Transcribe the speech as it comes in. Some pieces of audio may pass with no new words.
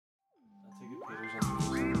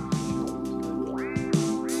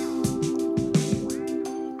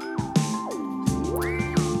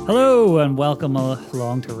Hello and welcome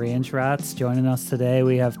along to Range Rats. Joining us today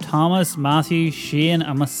we have Thomas, Matthew, Shane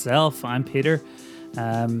and myself. I'm Peter.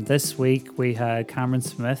 This week we had Cameron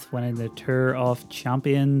Smith winning the Tour of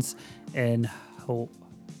Champions in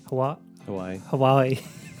Hawaii.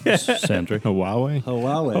 Centric. Hawaii.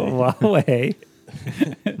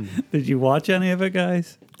 Did you watch any of it,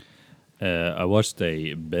 guys? I watched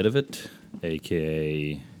a bit of it,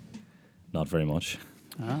 aka not very much.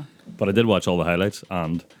 But I did watch all the highlights,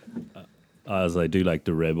 and as I do like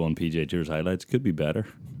to rib on PJ Tour's highlights, could be better.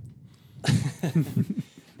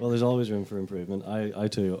 Well, there's always room for improvement. I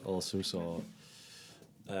too also saw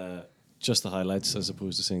just the highlights as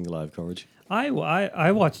opposed to seeing the live coverage. I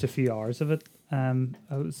watched a few hours of it. I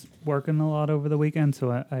was working a lot over the weekend,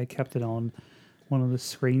 so I kept it on one of the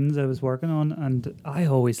screens I was working on, and I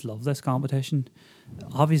always love this competition.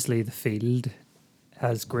 Obviously, the field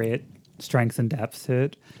has great strength and depth to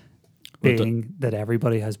it, being that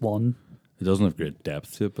everybody has won. It doesn't have great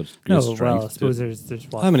depth to it, but it's great No, strength. well, I suppose there's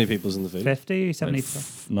what? How many people's in the field? 50,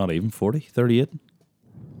 70? Not even 40, 38.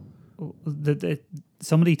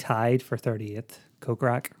 Somebody tied for 38th, Coke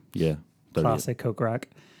Rack. Yeah, 38. Classic Coke Rack.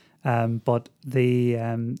 But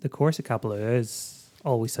the course at Kapalua is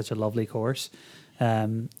always such a lovely course.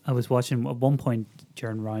 I was watching at one point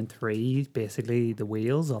during round 3, basically the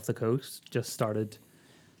wheels off the coast just started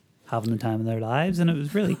having the time of their lives, and it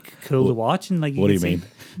was really cool to watch. And like, what do you mean?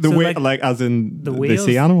 The wheel, like as in the wheels,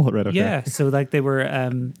 sea animal, right? Okay. Yeah, so like they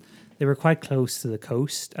were quite close to the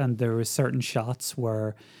coast, and there were certain shots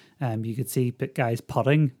where you could see guys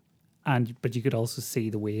putting, but you could also see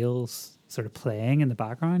the wheels sort of playing in the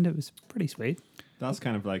background. It was pretty sweet. That's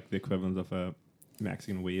kind of like the equivalent of a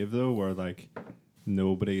Mexican wave, though, where like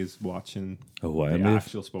nobody is watching the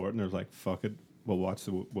actual sport, and there's like, fuck it, we'll watch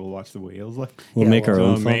the whales. Like We'll make our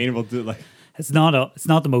own fun. We'll do like It's not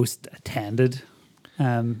the most attended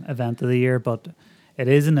event of the year, but it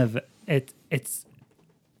is it's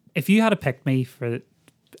if you had to pick me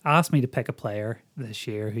asked me to pick a player this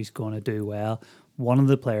year who's going to do well, one of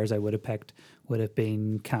the players I would have picked would have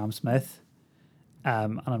been Cam Smith.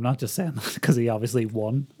 And I'm not just saying that because he obviously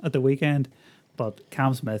won at the weekend, but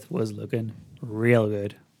Cam Smith was looking real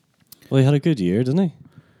good. Well, he had a good year, didn't he?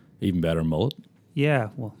 Even better mullet. Yeah,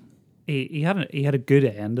 well, he had a good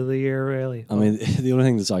end of the year, really. I mean, the only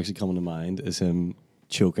thing that's actually coming to mind is him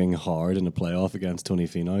choking hard in a playoff against Tony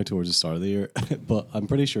Finau towards the start of the year. But I'm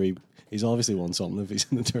pretty sure he's obviously won something if he's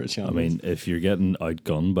in the Tour of Champions. I mean, if you're getting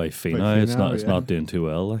outgunned by Finau, it's not doing too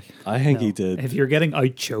well. Like. I think he did. If you're getting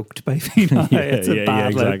out-choked by Finau, it's a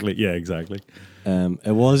bad look. Yeah, exactly.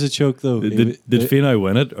 It was a choke, though. Did Finau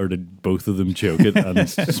win it, or did both of them choke it and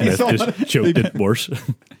Smith just choked it worse?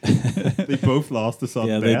 they both lost the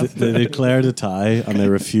sudden death. They declared a tie and they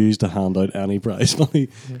refused to hand out any prize money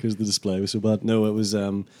because the display was so bad. No, it was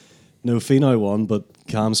Finau won, but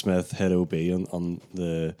Cam Smith hit OB on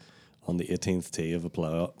the 18th tee of a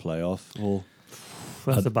playoff hole.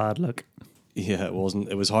 That's a bad look. Yeah, it wasn't.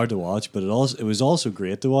 It was hard to watch, but it was also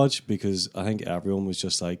great to watch because I think everyone was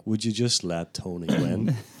just like, "Would you just let Tony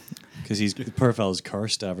win?" Because the poor fella's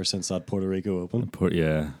cursed ever since that Puerto Rico Open.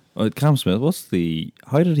 Yeah. Cam Smith,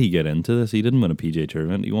 how did he get into this? He didn't win a PJ Tour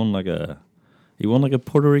event. He won like a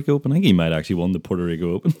Puerto Rico Open. I think he might actually won the Puerto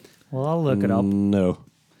Rico Open. Well, I'll look it up. No,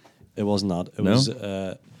 it was not. It was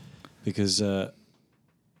because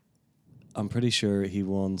I'm pretty sure he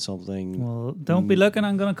won something. Well, don't be looking.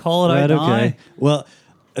 I'm going to call it out now. Okay. Well,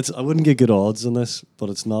 I wouldn't get good odds on this, but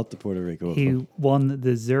it's not the Puerto Rico Open. He won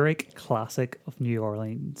the Zurich Classic of New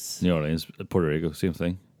Orleans. New Orleans, Puerto Rico, same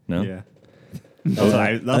thing. No? Yeah.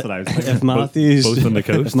 That's what I was thinking. If Matthew's both on the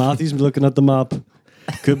coast. If Matthew's looking at the map,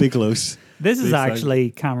 could be close. This is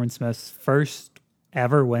actually Cameron Smith's first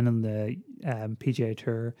ever win in the PGA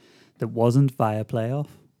Tour that wasn't via playoff.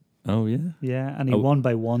 Oh, yeah? Yeah, and he won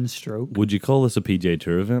by one stroke. Would you call this a PJ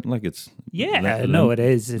Tour event? Like it's... Yeah, no, it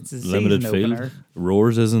is. It's a limited season field. opener.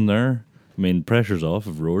 Roars isn't there. I mean, pressure's off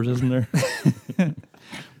if Roars isn't there.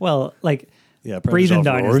 Well, like... Yeah, breathing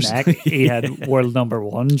down his neck, he had world number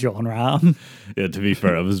 1, John Rahm. Yeah, to be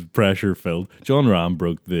fair, it was pressure filled. John Rahm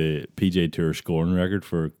broke the PJ Tour scoring record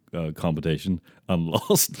for competition and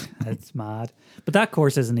lost. It's mad, but that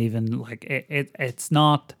course isn't even like it's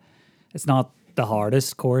not the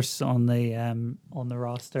hardest course on the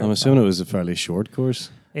roster. I'm assuming it was a fairly short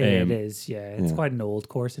course. It is, yeah. It's quite an old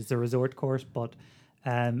course. It's a resort course, but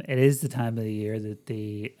it is the time of the year that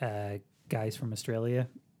the guys from Australia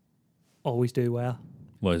always do well.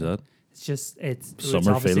 Why is that? It's just it's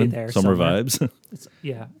summer feeling, summer vibes.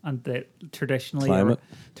 And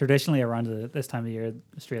traditionally around this time of year,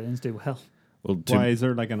 Australians do well. Well, why is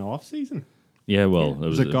there like an off season? Yeah, well,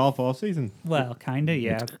 Was it golf all season? Well, kind of,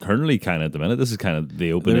 yeah. It's currently kind of at the minute. This is kind of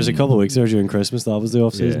the opening. There was a couple of weeks there during Christmas. That was the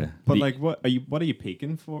off season. Yeah. But like, what are you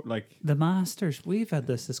peaking for? Like The Masters, we've had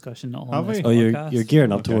this discussion on Have this we? Oh, podcast. you're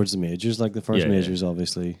gearing up Okay. towards the majors. Like the first Yeah, yeah. majors,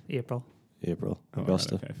 obviously April. April, Oh,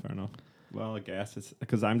 Augusta. right, okay, fair enough. Well, I guess it's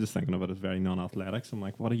because I'm just thinking of it as very non-athletics. I'm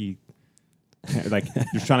like, what are you? Like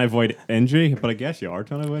you're trying to avoid injury, but I guess you are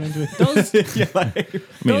trying to avoid injury. Does yeah, like,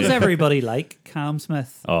 does everybody like Cam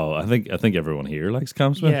Smith? Oh, I think everyone here likes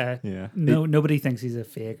Cam Smith. Yeah. yeah. No, nobody thinks he's a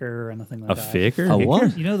faker or anything like A that. faker? A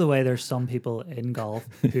what? You know the way there's some people in golf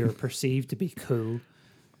who are perceived to be cool,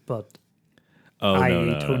 but Oh, i.e.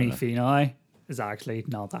 no, Tony no. Finau is actually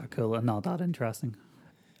not that cool and not that interesting.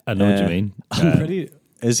 I know what you mean. I'm pretty.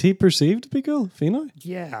 Is he perceived to be cool, Finau?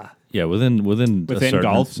 Yeah. Yeah, within Within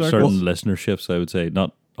golf circles? certain listenerships, I would say,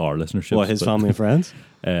 not our listenerships. What, his but, family and friends?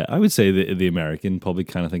 I would say the American public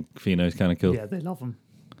kind of think Finau's kind of cool. Yeah, they love him.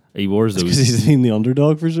 He wears Because those. he's been the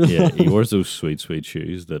underdog for sure. Yeah, he wears those sweet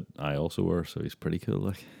shoes that I also wear, so he's pretty cool.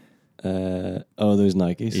 Like Those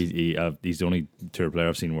Nikes. he's the only tour player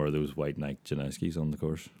I've seen wear those white Nike Janeskis on the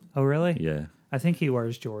course. Oh, really? Yeah. I think he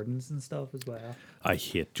wears Jordans and stuff as well. I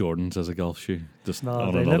hate Jordans as a golf shoe. Just No,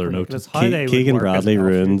 on they another look note, ridiculous. How they would Keegan work as a Bradley golf shoe.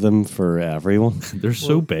 ruined them for everyone. they're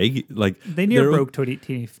so big. Like They near they're- broke Tony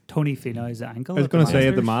Finau's ankle. I was going to say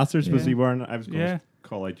at the Masters, was Yeah. he wearing? I was going Yeah. to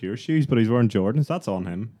call out your shoes, but he's wearing Jordans. That's on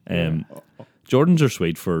him. Jordans are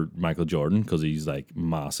sweet for Michael Jordan because he's like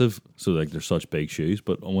massive, so like they're such big shoes.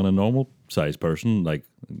 But when a normal sized person like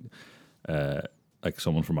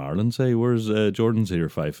someone from Ireland say wears Jordans, you're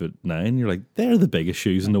 5'9", you're like they're the biggest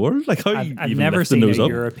shoes in the world. Like how you I've even never lifting seen a those up?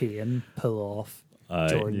 European pull off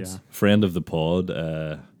Jordans. Yeah. Friend of the pod,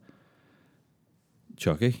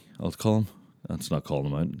 Chucky, I'll call him. That's not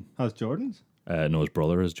calling him out. Has Jordans? No, his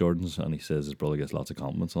brother has Jordans, and he says his brother gets lots of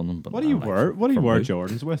compliments on them. But What do you I'm like, wear? What do you from wear who?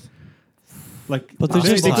 Jordans with? Like, But they're they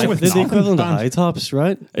just go high, with they're the nothing, equivalent of man. high tops,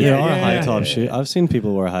 right? They Yeah, are yeah, high yeah, top yeah, shoe. yeah. I've seen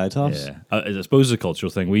people wear high tops. Yeah, I suppose it's a cultural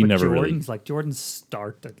thing. We But never Jordans, really. like Jordans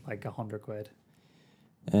start at like £100.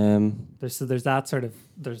 Um, There's that sort of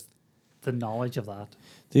there's the knowledge of that.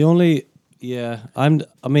 the only, I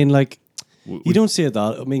mean, like, we- you don't see it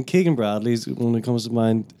that. I mean, Keegan Bradley's one that comes to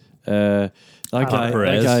mind. That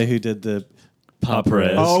Perez. guy who did the Pat Perez.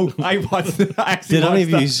 Perez. Oh, I watched it. I actually Did any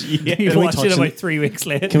of watched you? that. You Can we watched touch it on- about 3 weeks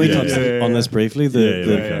later. Can we Yeah, touch yeah, on this briefly? Yeah.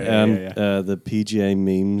 The PGA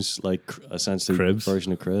memes, like essentially Cribs.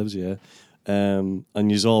 version of Cribs, yeah. And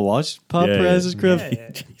you all watched Pat Yeah, Perez's yeah. crib. Yeah, yeah.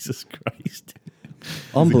 Jesus Christ. He's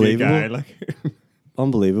a good Unbelievable, guy, like.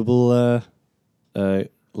 unbelievable.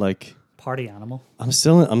 Like Party animal. I'm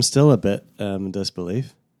still a bit in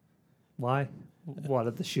disbelief. Why? What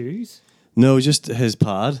are the shoes? No, just his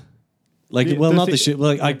pad. Like, Yeah, well, does not the he- shoe.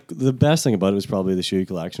 Like, the best thing about it was probably the shoe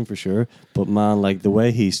collection for sure. But man, like the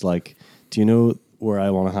way he's like, do you know where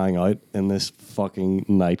I want to hang out in this fucking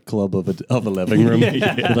nightclub of a living room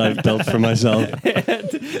that I've built for myself?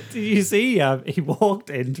 Did you see? He walked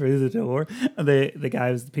in through the door, and the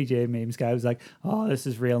guy was the PGA memes guy was like, "Oh, this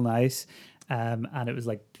is real nice." And it was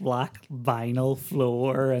like black vinyl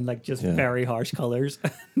floor and like just Yeah. very harsh colors.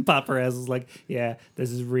 Pat Perez was like, "Yeah,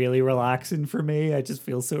 this is really relaxing for me. I just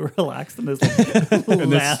feel so relaxed in this like, In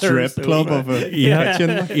this strip club of a Yeah.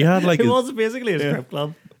 kitchen. He had like it his, was basically a strip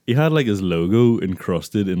club. he had like his logo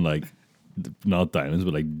encrusted in like not diamonds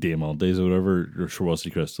but like diamantes or whatever or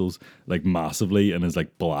Swarovski crystals like massively in his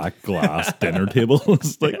like black glass dinner table.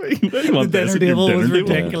 It's like why do you The want this dinner at your table was dinner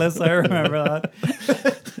table? ridiculous. I remember that.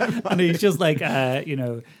 And he's just like,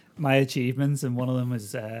 my achievements, and one of them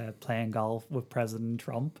was playing golf with President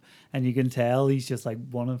Trump, and you can tell he's just like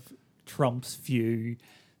one of Trump's few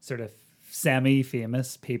sort of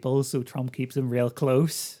semi-famous people. So Trump keeps him real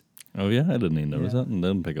close. Oh yeah, I didn't even notice Yeah. that and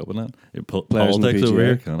didn't pick up on that. Players in the Politics over PGA.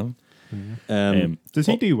 here, kind of. Does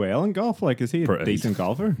he do well in golf? Like, is he a Pro- decent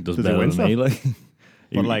golfer? Does he better win than stuff? me, like.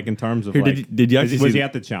 But like in terms of Here, like, did you actually was see he the-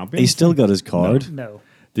 at the Champions? He's still got his card. No.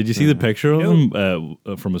 Did you see the picture of No.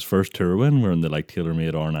 him from his first tour win wearing the like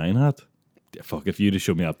tailor-made R9 hat? Yeah, fuck, if you'd have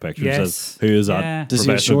showed me that picture, it Yes. says, who is that? Yeah. Does he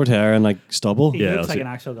have professional-" short hair and like stubble? He Yeah, looks I'll like see- an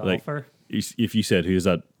actual like, golfer. If you said who is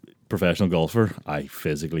that professional golfer, I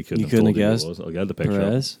physically couldn't You have couldn't told have you who it guessed? was. I'll get the picture up.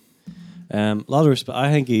 Perez. A lot of respect. I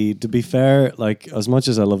think he, to be fair, like as much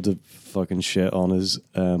as I love to fucking shit on his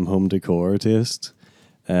home decor taste,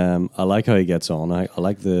 I like how he gets on. I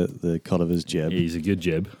like the cut of his jib. He's a good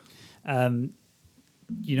jib.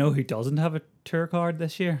 You know who doesn't have a tour card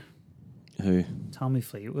this year? Who? Tommy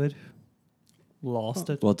Fleetwood. Lost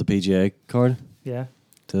it. What, the PGA card? Yeah.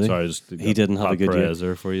 Did he? Sorry, just He didn't have a good Perez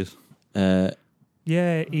there for you.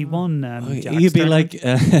 Yeah, he won. You'd be like,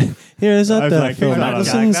 here is I that was like, Phil who's that?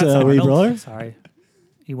 Mickelson's That's wee Arnold. brother. Sorry.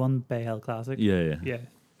 He won Bay Hill Classic. Yeah. Yeah.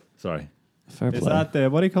 Sorry. Fair Is play.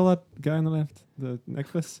 that what do you call that guy on the left? The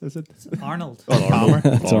Nicholas, is it? It's Arnold. Palmer.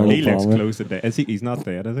 It's Arnold He looks Palmer. close to dead. Is he? He's not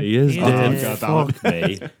dead, is he? He is He dead. is. Fuck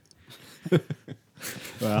me.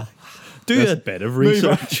 Well, Do a bit of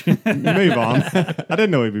research. move on. I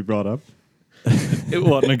didn't know he'd be brought up. It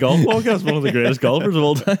wasn't a golf podcast. One of the greatest golfers of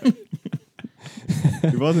all time.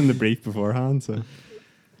 He was in the brief beforehand, so.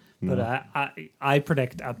 No. But I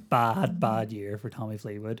predict a bad year for Tommy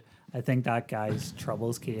Fleetwood. I think that guy's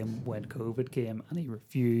troubles came when COVID came and he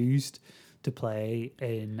refused to play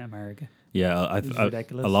in America. Yeah, It was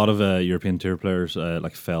ridiculous. a lot of European Tour players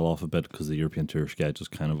like fell off a bit because the European Tour schedule's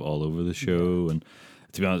kind of all over the show. And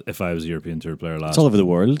to be honest, if I was a European Tour player last, It's all over the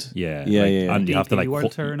world. yeah, Yeah, like, yeah. and you have to DP like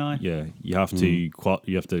World Tour now. yeah, you have to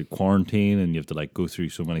you have to quarantine and you have to like go through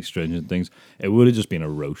so many stringent things. It would have just been a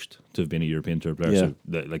roast to have been a European Tour player. Yeah.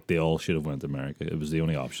 So like they all should have went to America. It was the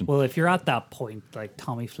only option. Well, if you're at that point, like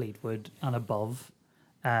Tommy Fleetwood and above,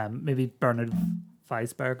 maybe Bernard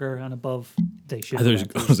Weisberger and above, they should. I thought you have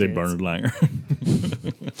were went going to to say the Bernard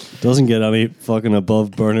Langer. Doesn't get any fucking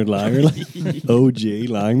above Bernard Langer. Like, OG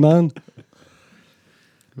Langman.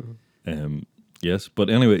 Yes, but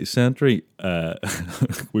anyway, Sentry,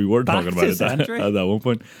 we were Back talking to about it Sentry? at that one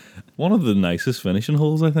point. One of the nicest finishing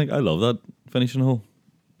holes, I think. I love that finishing hole.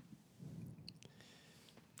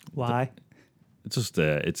 Why? It's just,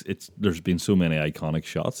 it's. There's been so many iconic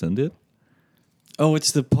shots in it. Oh,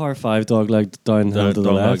 it's the par 5 dogleg downhill to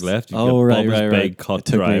the left. You Oh, get right, Bubba's right, big right. cut It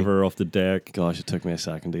took me- driver off the deck. Gosh, it took me a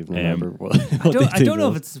second to even remember what I don't know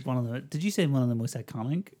if it's one of the. Did you say one of the most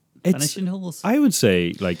iconic It's- finishing holes? I would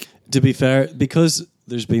say, like, To be fair, because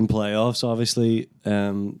there's been playoffs, obviously,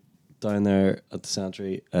 down there at the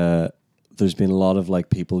Sentry, there's been a lot of like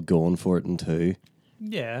people going for it in two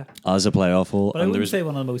Yeah, as a playoff hole. but I And wouldn't there's say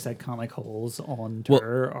one of the most iconic holes on Well-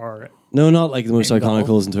 tour or no, not like the most In iconic golf.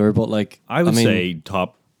 holes in tour, but like I would mean, say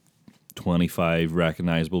top 25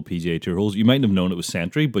 recognizable PGA Tour holes. You mightn't have known it was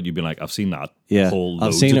Sentry, but you'd be like, I've seen that yeah, hole I've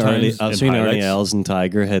loads seen of Ernie, times I've in seen Ernie highlights. Els and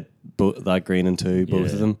Tiger hit that green in two, both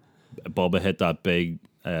Yeah. of them. Bubba hit that big,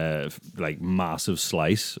 like massive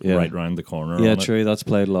slice Yeah. right round the corner. Yeah, on it. true. That's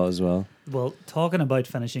played a lot as well. Well, talking about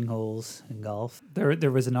finishing holes in golf,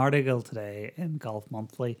 there was an article today in Golf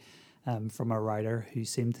Monthly from a writer who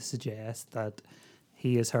seemed to suggest that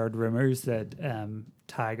he has heard rumors that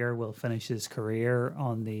Tiger will finish his career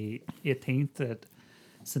on the 18th at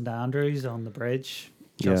St Andrews on the bridge,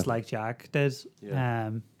 just Yeah. like Jack did.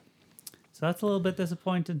 Yeah. So that's a little bit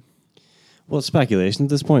disappointing. Well, it's speculation at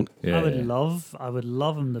this point. Yeah, I would yeah.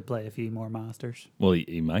 love him to play a few more Masters. Well,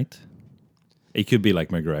 he might. He could be like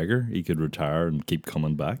McGregor. He could retire and keep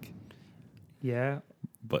coming back. Yeah.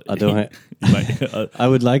 But I don't. he might, I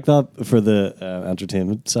would like that for the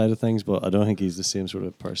entertainment side of things, but I don't think he's the same sort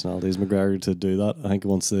of personality as McGregor to do that. I think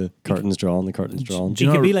once the curtain's drawn, the curtain's drawn. Do He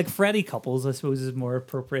you could know- be like Freddie Couples, I suppose, is more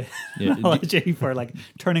appropriate Yeah, analogy for like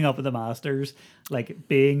turning up at the Masters, like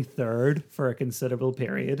being third for a considerable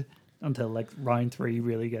period until like round 3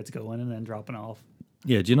 really gets going and then dropping off.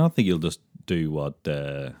 Yeah, do you not think he'll just do what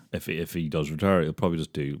if he does retire, he'll probably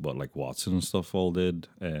just do what like Watson and stuff all did,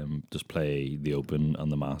 just play the Open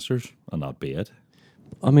and the Masters and that be it.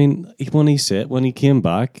 I mean, when he came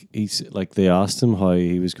back, he's like they asked him how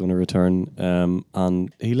he was going to return,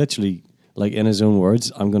 and he literally, like in his own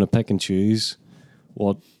words, I'm going to pick and choose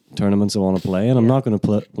what tournaments I want to play, and I'm not going to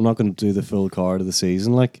play. I'm not going to do the full card of the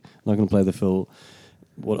season. Like I'm not going to play the full,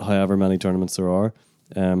 however many tournaments there are.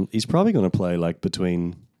 He's probably going to play like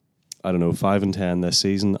between, I don't know, 5 and 10 this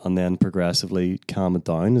season, and then progressively calm it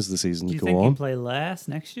down as the season Do you go think on. he'll play less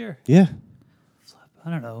next year? Yeah. I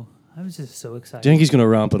don't know. I was just so excited. Do you think he's going to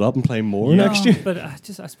ramp it up and play more next year? But I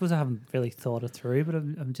suppose I haven't really thought it through, but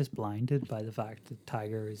I'm just blinded by the fact that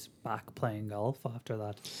Tiger is back playing golf after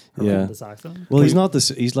that horrendous accident. Well, he's not this.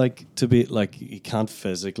 He's like to be like he can't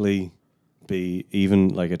physically be even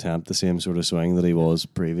like attempt the same sort of swing that he was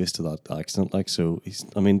previous to that accident. Like so, he's.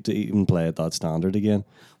 I mean, to even play at that standard again.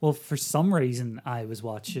 Well, for some reason, I was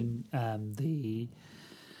watching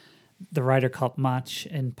the Ryder Cup match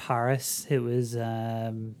in Paris. It was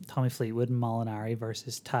Tommy Fleetwood and Molinari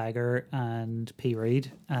versus Tiger and P.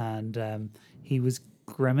 Reid, and he was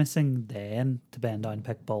grimacing then to bend down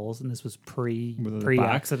pick balls, and this was With pre the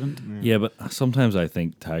back. accident. Yeah, but sometimes I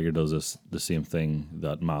think Tiger does the same thing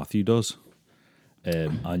that Matthew does.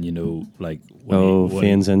 And you know, like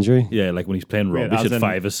Finn's injury. Yeah, like when he's playing Wait, rubbish as at in-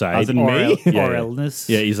 5 aside. as in Or, me? Yeah, or yeah. illness.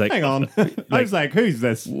 Yeah, he's like, Hang on. I was like, who's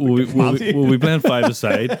this? we'll be playing 5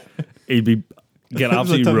 aside. He'd be get I was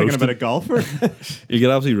like absolutely talking about a roasted. golfer. You get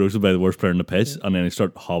absolutely roasted by the worst player in the pitch, and then you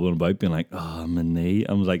start hobbling about, being like, "Oh, my knee."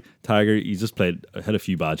 I was like, "Tiger, you just hit a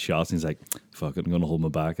few bad shots," and he's like, "Fuck it, I'm gonna hold my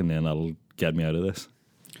back, and then that'll get me out of this."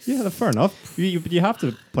 Yeah, fair enough. You have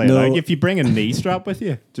to play No. it out. If you bring a knee strap with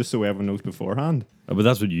you, just so everyone knows beforehand. But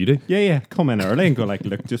that's what you do. Yeah. Come in early and go like,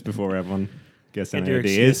 look, just before everyone gets Get any your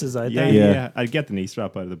ideas. excuses out yeah, there. yeah, Yeah. I'd get the knee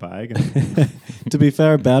strap out of the bag. And To be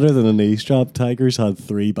fair, better than a knee strap. Tiger's had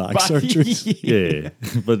 3 back surgeries. Yeah,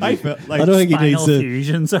 but I felt like I don't think he needs Spinal to.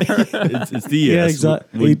 fusions. Are it's the Yeah, yes.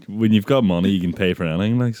 exactly. When you've got money, you can pay for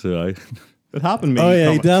anything. Like so, it happened to me. Oh yeah, he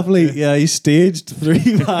coming- definitely. Yeah, he staged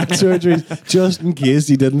 3 back surgeries just in case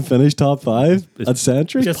he didn't finish top 5 at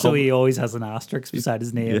Century. just so he always has an asterisk beside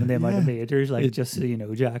his name and the amount of Yeah. majors. Like, just so you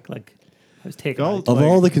know, Jack. Like, I was taking Gold. out. Of Like-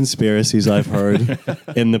 all the conspiracies I've heard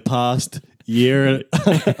in the past year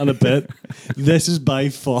and a bit, this is by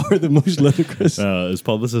far the most ludicrous. his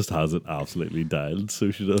publicist has it absolutely dialed. So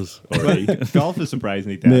she does. Already. Golf is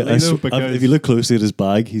surprisingly Mate, deadly though, because if you look closely at his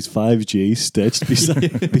bag, he's 5G stitched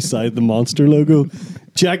beside the Monster logo.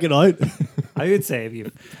 Check it out. I would say if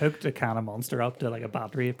you hooked a can of Monster up to like a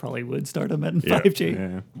battery, it probably would start emitting Yeah.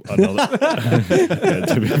 5G. yeah. Yeah,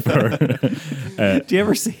 to be fair, Do you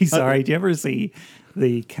ever see? Sorry, do you ever see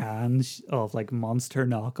the cans of like Monster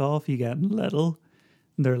knockoff? You get in little.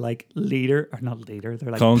 They're like liter or not liter.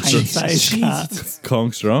 They're like Kong pint-sized Str- cans.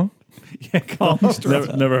 Kong Strong. Yeah, Kong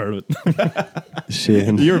Strong. Never heard of it.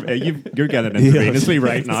 Shane, You're getting intravenously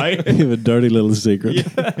right now. you have a dirty little secret.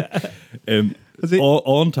 Is it-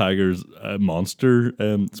 On Tiger's Monster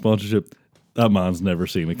sponsorship, that man's never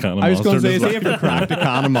seen a can of I was Monster. going to say, in is his he life. ever cracked a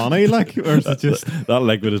can of money? Like, or is it just That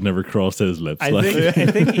liquid has never crossed his lips. I like.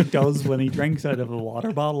 think he does when he drinks out of a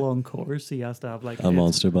water bottle on course. He has to have like A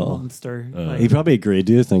Monster bottle. Monster. He probably agreed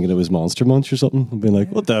to it, thinking it was Monster Munch or something, and being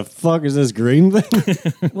like, "What the fuck is this green thing?"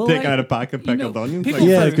 well, take like, out a pack of pickled onions? people Like,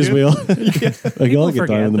 Yeah, forget- because we all we all People get down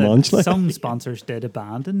forget in the that munch. Like. some sponsors did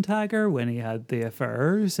abandon Tiger when he had the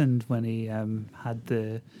affairs and when he had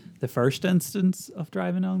the first instance of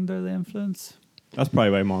driving under the influence. That's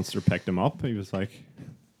probably why Monster picked him up. He was like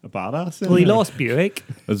a badass. Well, he lost Buick,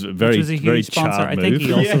 It's very, which was a very huge sponsor. Chad I think move.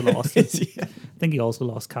 he also Yeah. lost. I think he also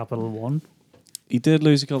lost Capital One. He did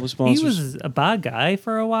lose a couple of sponsors. He was a bad guy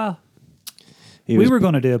for a while. He We was- were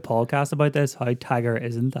going to do a podcast about this. How Tiger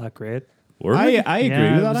isn't that great. Were we? I agree Yeah,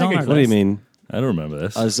 with it that. was I on think our What do you mean? I don't remember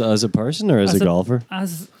this. As a person or as, a golfer?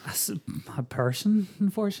 As a person,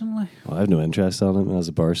 unfortunately. Well, I have no interest on him as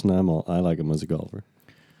a person. I like him as a golfer.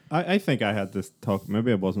 I think I had this talk.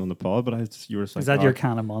 Maybe I wasn't on the pod, but you were just like, Is that "Oh, your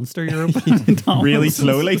can of Monster you're opening? Thomas? really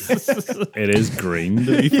slowly? It is green,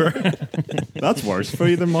 to be fair. That's worse for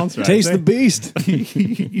you than Monster. I'd Taste say. the beast.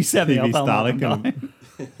 You set me TV up. static Alan. and-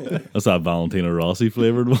 That's that Valentino Rossi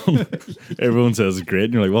flavored one. Everyone says it's great,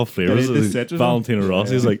 and you're like, "What flavor is Yeah, the it?" citrus Valentino one?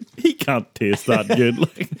 Rossi is like, he can't taste that good.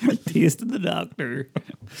 Like, Tasting the doctor.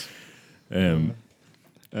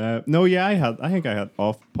 No, yeah, I think I had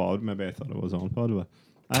off pod. Maybe I thought it was on pod. But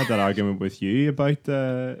I had that argument with you about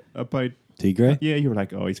Tigray. yeah. You were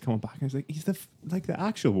like, oh, he's coming back. I was like, he's the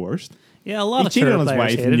actual worst. Yeah, a lot He of cheated tour on his players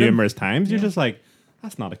wife hated him. numerous times. You're just like,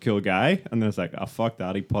 that's not a cool guy. And then it's like, oh fuck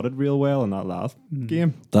that. He putted real well in that last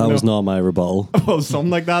game. That You was know? not my rebuttal. Oh, something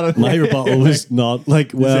like that. My rebuttal was not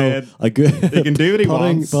like, well, said, I good. he can do what he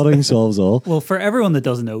wants. Putting solves all. Well, for everyone that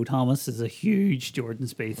doesn't know, Thomas is a huge Jordan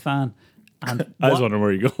Spieth fan. And I was wondering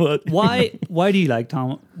where you go with that. why do you like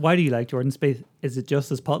Tom? Why do you like Jordan Spieth? Is it just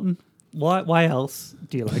his putting? Why else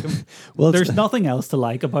do you like him? Well, There's nothing else to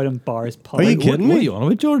like about him bar his Are putting. you kidding What are me? you on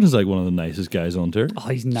about? Jordan's like one of the nicest guys on tour. Oh,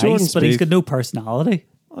 he's nice, Jordan but he's Spieth. got no personality.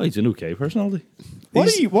 Oh, he's an okay personality.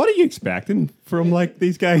 What are you expecting from like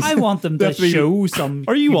these guys? I want them to Definitely- show some.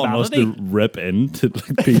 Are you wanting us humanity. to rip into like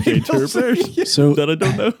PJ Tour players So that I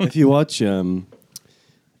don't know? if you watch,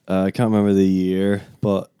 I can't remember the year,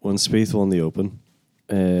 but when Spieth won the Open,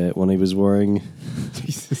 when he was wearing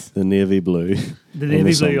the navy blue, The on navy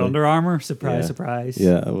blue Sunday. Under Armour? Surprise, Yeah. surprise.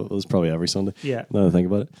 Yeah, it was probably every Sunday. Yeah. Now that I think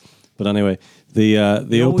about it. But anyway, the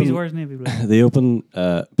He always Open wears navy blue. the Open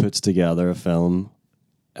puts together a film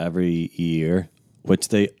every year, which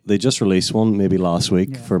they just released one maybe last week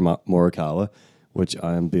Yeah. for Morikawa, which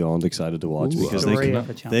I am beyond excited to watch Ooh, because Story they of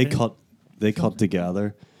a they champion. cut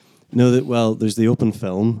together. No, there's the Open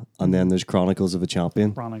film and then there's Chronicles of a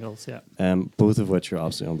Champion. Chronicles, yeah. Both of which are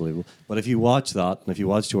absolutely unbelievable. But if you watch that, and if you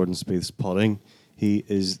watch Jordan Spieth's putting, he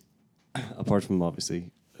is, apart from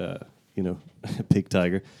obviously, peak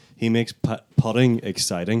Tiger, he makes putting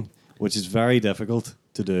exciting, which is very difficult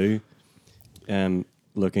to do.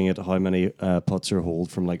 Looking at how many putts are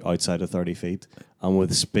holed from like outside of 30 feet, and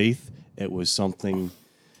with Spieth, it was something,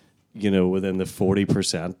 within the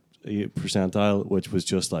 40% percentile, which was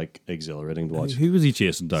just like exhilarating to watch. Who was he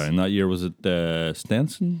chasing down that year? Was it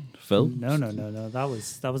Stenson? Phil? No. That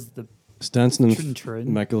was the Stenson and Trun.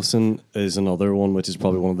 Mickelson is another one, which is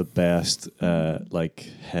probably one of the best like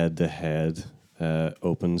head-to-head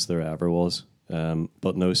opens there ever was.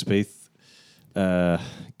 But no, Spieth.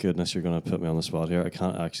 Goodness, you're going to put me on the spot here. I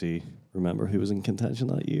can't actually remember who was in contention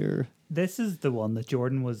that year. This is the one that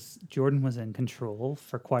Jordan was in control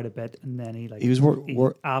for quite a bit, and then he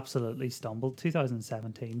absolutely stumbled.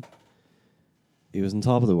 2017. He was on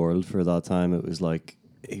top of the world for that time. It was like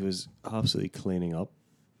he was absolutely cleaning up.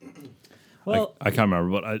 Well, I can't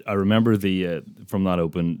remember, but I remember the from that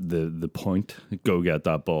Open the point, go get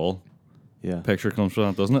that ball. Yeah, Picture comes from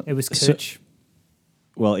that, doesn't it? it was Cooch.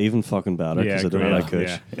 Well, even fucking better because I don't like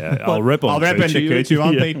Cooch. Yeah, I'll rip on into Cooch. You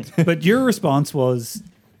want Pete? But your response was,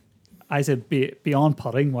 I said, beyond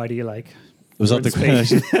putting, why do you like? Was that the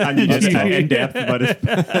question? And you just talk in depth about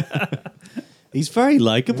it. He's very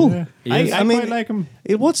likable. Yeah. I mean, quite like him.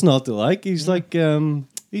 What's not to like? He's like a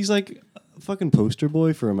fucking poster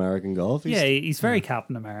boy for American golf. He's very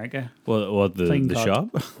Captain America. What the Clean cut.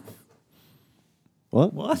 shop?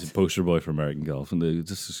 What? He's a poster boy for American golf, and they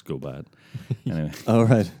just go bad. Anyway. All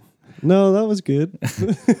right. No, that was good.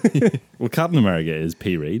 Well, Captain America is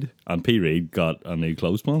P. Reid, and P. Reid got a new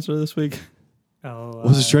club sponsor this week. Oh,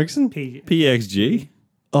 Was it Strixon? PXG.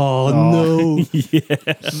 Oh, no.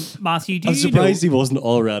 Matthew, do I'm you surprised know, he wasn't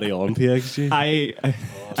already on PXG.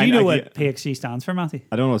 do you know what PXG stands for, Matthew?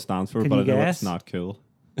 I don't know what it stands for, Can but I you know guess? it's not cool.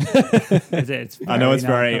 It's I know it's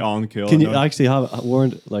very not- uncool. Can I you know. actually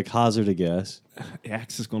hazard a guess?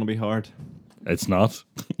 X is going to be hard. It's not.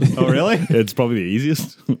 Oh, really? It's probably the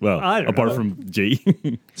easiest. Well, I don't apart know. from G.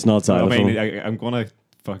 It's not I xylophone. mean, I'm going to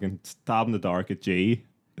fucking stab in the dark at G.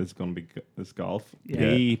 It's going to be this golf. Yeah.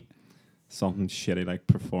 P, something shitty like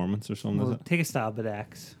performance or something. Well, Is it? take a stab at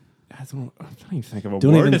X. I don't even think of a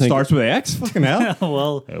Don't word even that think- starts with X. Fucking hell.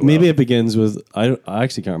 Well, Maybe it begins with I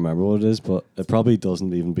actually can't remember what it is, but it probably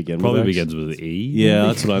doesn't even begin Probably with X. begins with E. Yeah,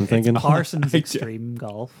 that's what I'm thinking. Parsons Extreme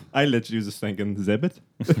Golf. I literally was just thinking Zibbit.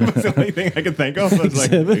 That's the only thing I could think of. I was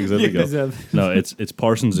like, Exhibit golf. Because No, it's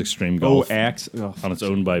Parsons Extreme oh, Golf. X. Oh, And it's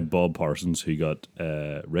owned by Bob Parsons, who got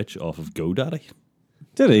rich off of GoDaddy.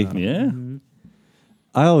 Did he? Yeah.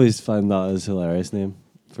 I always find that as a hilarious name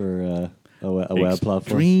for a web platform.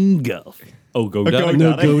 Extreme Golf. Oh, GoDaddy.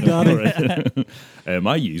 No, GoDaddy.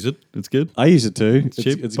 I use it. It's good. I use it too. It's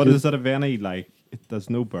cheap. It's but good. is that of any like? There's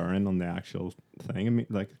no bearing on the actual thing. I mean,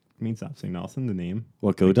 like, it means absolutely nothing. The name.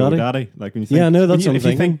 What, Like GoDaddy? GoDaddy. Like when you think, Yeah, no, that's when what you, I'm if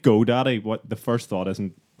you think GoDaddy, what the first thought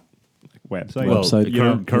isn't like website. Well, Website. you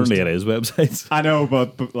know, currently it is websites. I know,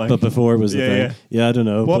 but like, But before it was the Yeah, thing. yeah. Yeah, I don't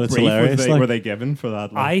know. what but it's brief hilarious. were they given for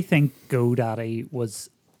that? Like, I think GoDaddy was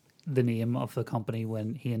the name of the company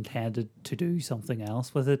when he intended to do something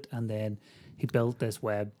else with it, and then he built this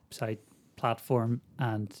website platform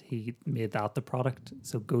and he made that the product.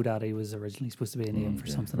 So GoDaddy was originally supposed to be a name for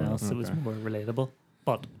something else that was more relatable.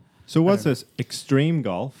 But so what's this extreme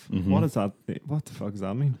golf? Mm-hmm. What is that? What the fuck does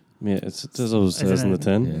that mean? Yeah, it always says Isn't in the it?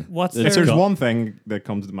 tin. Yeah. what's It's their There's go- one thing that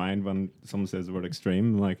comes to mind when someone says the word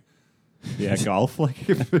extreme. I'm like, yeah, golf. Like,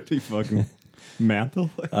 it's pretty fucking mental.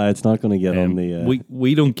 It's not going to get on the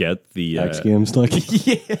We don't get the X Games. Like,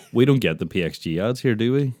 we don't get the PXG ads here,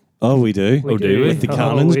 do we? oh, we do. We do we? With the Oh,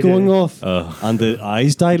 cannons we going do. off and the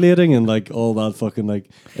eyes dilating and like all that fucking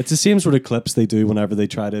like it's the same sort of clips they do whenever they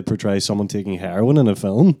try to portray someone taking heroin in a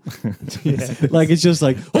film. Like it's just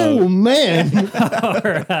like, oh man.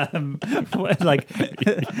 or, like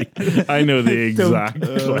I know the exact.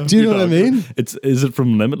 Do you know what I mean? Is it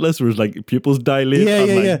from Limitless, where it's like pupils dilate? Yeah, and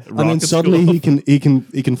yeah, like yeah. And then rockets suddenly go he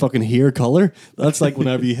off? can fucking hear color. That's like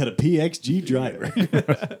whenever you hit a PXG driver.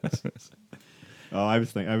 Oh, I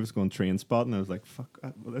was going train spot, and I was like, "Fuck,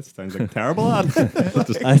 well, this sounds like terrible." Ad.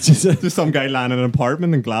 I just Just some guy landing in an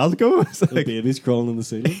apartment in Glasgow. It's the like, baby's crawling in the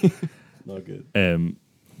ceiling. Not good.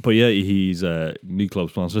 But yeah, he's a new club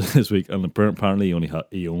sponsor this week, and apparently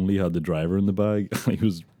he only had the driver in the bag. He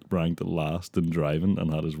was ranked last in driving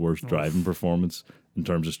and had his worst driving performance in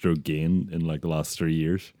terms of stroke gain in like the last 3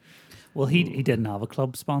 years. well, he didn't have a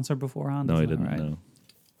club sponsor beforehand. No, he is that didn't. right? No.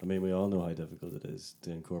 I mean, we all know how difficult it is to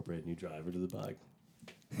incorporate a new driver to the bag.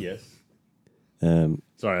 Yes.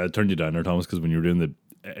 Sorry, I turned you down there, Thomas, because when you were doing the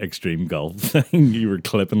extreme golf thing, you were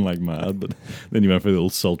clipping like mad, but then you went for the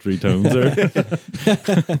old sultry tones there.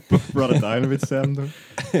 brought it down a bit, Sam.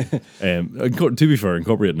 To be fair,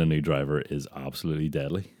 incorporating a new driver is absolutely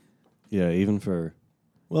deadly. Yeah, even for,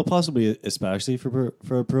 well, possibly especially for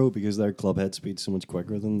a pro because their club head speed's so much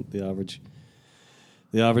quicker than the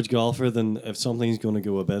average golfer. Then if something's going to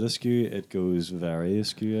go a bit askew, it goes very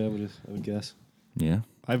askew. I would guess. Yeah.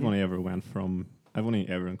 I've only ever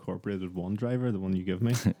incorporated one driver, the one you give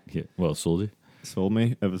me. Yeah. Well, sold you. Sold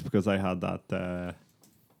me. It was because I had that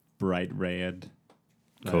bright red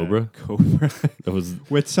Cobra. It was.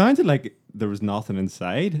 Which sounded like there was nothing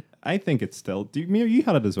inside. I think it's still. You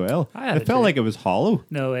had it as well. I had it it felt too. like it was hollow.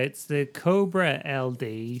 No, it's the Cobra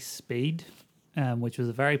LD Speed, which was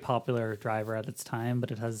a very popular driver at its time,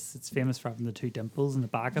 but it's famous for having the two dimples in the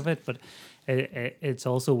back of it, but it's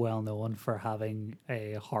also well known for having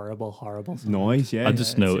a horrible sound. Noise. Yeah. I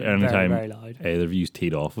just know It's anytime very, very loud. either of you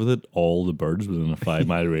teed off with it, all the birds within a 5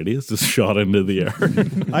 mile radius just shot into the air.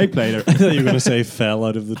 I played it. I thought you were going to say fell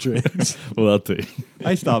out of the trees. Well, that too.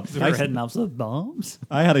 I stopped. They were hitting absolute bombs.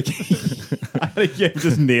 I had a game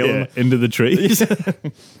just nailing. Yeah, into the trees.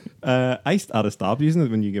 I had to stop using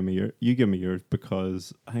it when you give me yours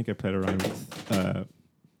because I think I played around with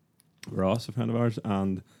Ross, a friend of ours,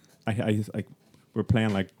 and I we're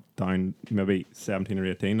playing like down maybe 17 or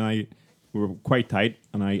 18. We were quite tight,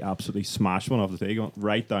 and I absolutely smashed one off the tee, going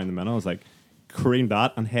right down the middle. I was like, creamed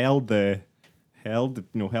that and held the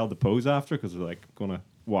pose after because we're like gonna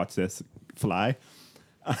watch this fly.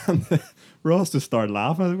 And Ross just started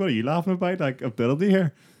laughing. I was like, "What are you laughing about? Like ability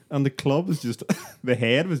here?" And the club was just, the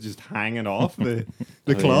head was just hanging off the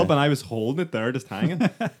club, yeah. and I was holding it there, just hanging.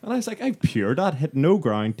 And I was like, I've pured that, hit no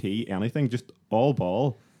ground tee, anything, just all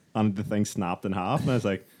ball, and the thing snapped in half. And I was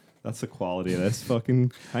like, that's the quality of this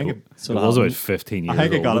fucking. So it was about 15 years I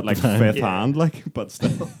think I old got at it like the time. fifth hand, like, but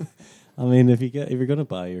still. I mean, if you're going to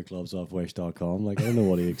buy your gloves off Wish.com, like I don't know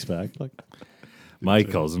what do you expect. Like My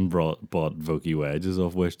cousin bought Vokey wedges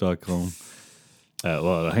off Wish.com.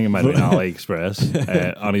 Well, I think it might have been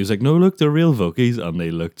AliExpress. And he was like, no, look, they're real Vokies. And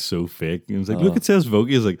they looked so fake. And he was like, look, it says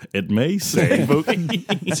Vokey. He's like, it may say Vokey.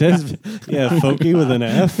 it says, yeah, Folky with an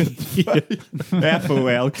F.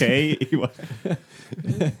 FOLK.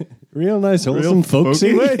 Real nice, wholesome,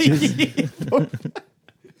 folksy wedges.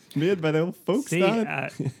 Made by the old folks. See,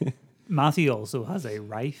 Matthew also has a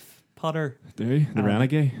Rife putter. Do you? The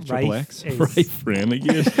Renegade. Triple X. Right,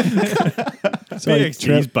 Renegade. Sorry,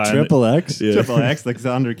 Triple X. Yeah. Triple X,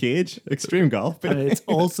 Alexander Cage. Extreme golf. And it's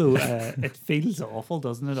also, it feels awful,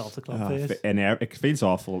 doesn't it, off the club face? And it feels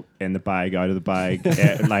awful in the bag, out of the bag,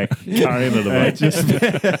 like Carrying it away. just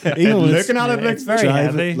Even when looking at it, it's looks very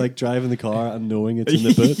heavy. like driving the car and knowing it's in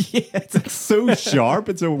the boot. yeah, it's like so sharp.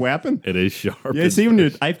 It's a weapon. It is sharp. Yeah, see,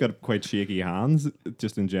 when I've got quite shaky hands,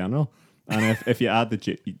 just in general, and if you add the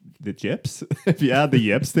jips, if you add the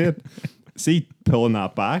yips to it, see pulling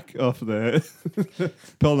that back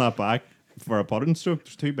pulling that back for a putting stroke,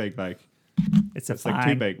 there's too big, like It's like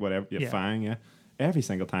too big, whatever. Yeah. Fang, yeah. Every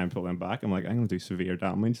single time I pull them back, I'm like, I'm gonna do severe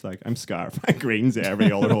damage. Like I'm scarred by greens every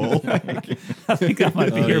other hole. I think that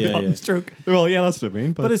might be Oh, your yeah, button yeah. stroke. Well, yeah, that's what I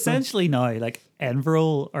mean. But essentially now, like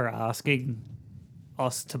Enverol are asking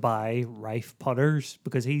us to buy Rife putters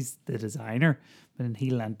because he's the designer, and he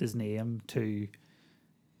lent his name to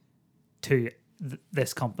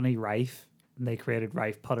this company Rife, and they created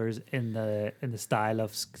Rife putters in the style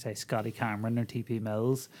of say Scotty Cameron or TP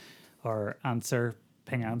Mills or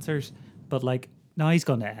Ping Answers. But like now he's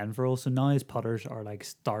gone to Enverol, so now his putters are like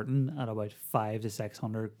starting at about £500 to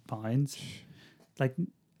 £600. Like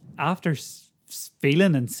after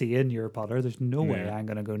feeling and seeing your putter, there's no way I'm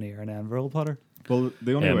going to go near an Enverol putter. Well,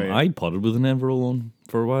 the only way I putted with an Enverol one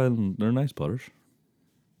for a while, and they're nice putters.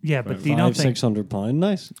 Yeah, but do you not think £600,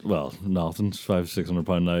 nice. Well, nothing's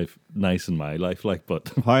 £500-600 nice in my life, like,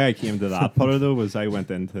 but how I came to that putter though was I went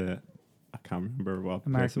into, I can't remember what place it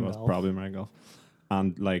American was, Golf. probably American Golf,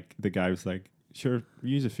 and like the guy was like, sure,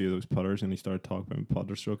 use a few of those putters, and he started talking about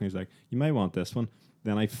putter stroke, and he's like, you might want this one.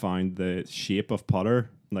 Then I found the shape of putter,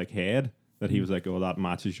 like head, that he was like, oh, that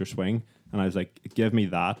matches your swing, and I was like, give me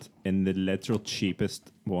that in the literal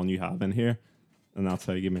cheapest one you have in here, and that's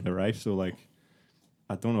how you give me the Rife. So like,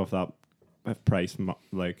 I don't know if price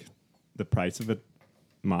like the price of it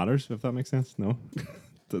matters, if that makes sense. No,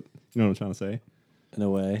 you know what I'm trying to say. In a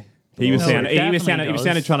way. He was No, saying it he was definitely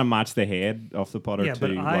saying does. trying to match the head of the putter. yeah, to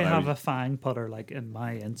but I what have was- a fang putter like in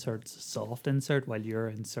my inserts, a soft insert, while your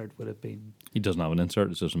insert would have been he doesn't have an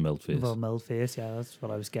insert, it's just a milled face. well mill face. Yeah, that's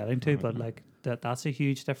what I was getting to. But like that's a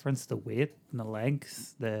huge difference. The weight and the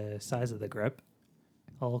length, the size of the grip,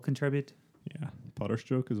 all contribute. yeah, putter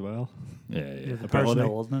stroke as well. Yeah. The person Ability.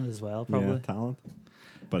 holding it as well, probably. Yeah, talent.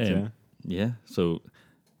 But Yeah, so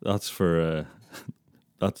that's for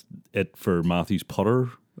that's it for Matthew's putter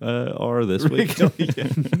hour this week. yeah.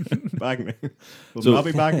 Back me. We'll So- not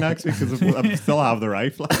be back next week because I still have the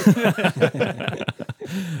rifle.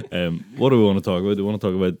 What do we want to talk about? Do we want to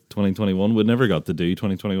talk about 2021? We never got to do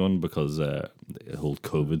 2021 because whole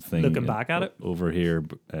COVID thing. Looking back at it. over here,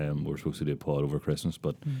 we're supposed to do a pod over Christmas,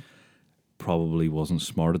 but probably wasn't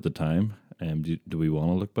smart at the time. Do we want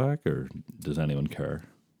to look back, or does anyone care?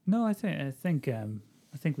 No, I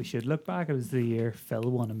think we should look back. It was the year Phil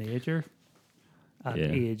won a major at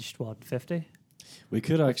aged 50. We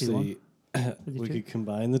could actually we could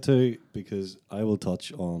combine the two, because I will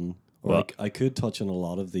touch on, or Well, I could touch on a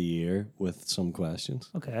lot of the year with some questions.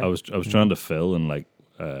 Okay. I was trying to fill and like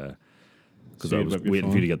because I was waiting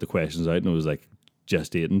for you to get the questions out, and it was like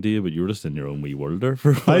gestating to you, but you were just in your own wee world there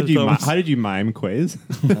for. How did you mime quiz?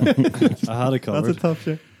 I had it covered. That's a tough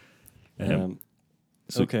shit. So-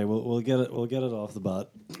 Okay, we'll get it off the bat.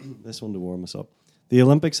 This one to warm us up. The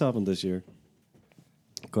Olympics happened this year.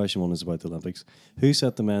 Question 1 is about the Olympics. Who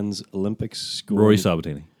set the men's Olympics score? Rory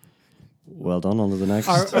Sabatini. Well done. On to the next.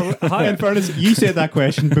 In fairness, you said that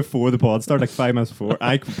question before the pod started, like 5 minutes before.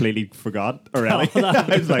 I completely forgot already.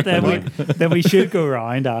 I was like, then we should go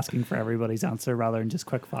around asking for everybody's answer rather than just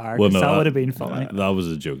quick fire. Well, no, that would have been funny. That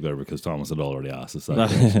was a joke there because Thomas had already asked us that.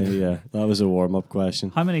 question. Yeah, that was a warm up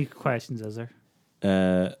question. How many questions is there?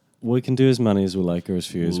 We can do as many as we like, or as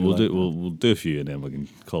few as we We'll like. do we'll do a few and then we can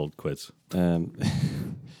call it quits.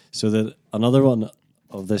 So that another one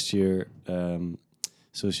of this year,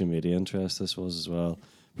 social media interest. This was as well.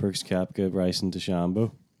 Brooks Koepka, Bryson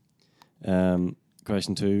DeChambeau.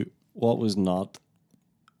 Question 2: what was not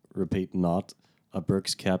a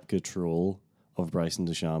Brooks Koepka troll of Bryson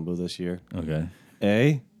DeChambeau this year? Okay.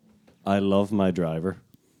 A: I love my driver.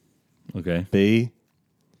 Okay. B: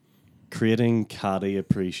 creating caddy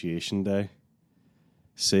appreciation day.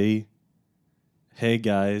 C: hey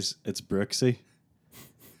guys, it's Brooksy.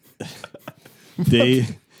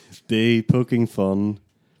 D: poking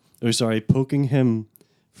him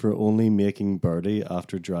for only making birdie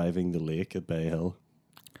after driving the lake at Bay Hill.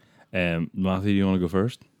 Matthew, do you want to go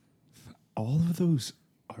first? all of those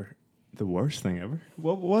are the worst thing ever.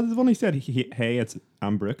 What was the one he said? Hey,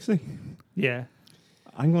 I'm Brooksy. Yeah.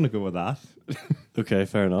 I'm going to go with that. Okay,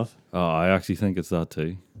 fair enough. Oh, I actually think it's that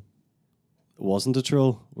too. Wasn't a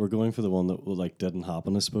troll. We're going for the one that didn't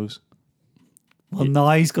happen, I suppose. Well,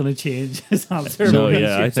 now he's going to change his answer. No,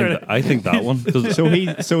 yeah, I think that one. 'Cause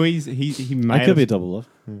he might I could be double up.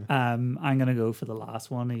 I'm going to go for the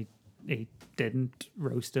last one. He didn't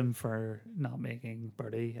roast him for not making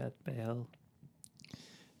birdie at Bay Hill.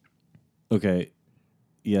 Okay.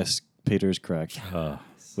 Yes, Peter's correct.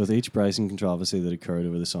 With each Bryson controversy that occurred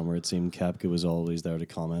over the summer, it seemed Koepka was always there to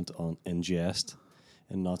comment on in jest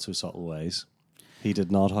in not so subtle ways. He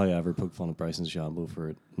did not, however, poke fun at Bryson DeChambeau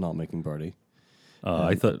for not making birdie.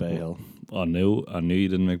 I thought Bay Hill. I knew he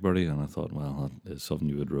didn't make birdie, and I thought, well, that is something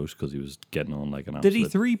you would roast because he was getting on like an absolute. Did he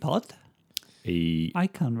three putt? I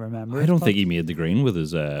can't remember. I don't think he made the green with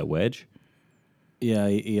his wedge. Yeah,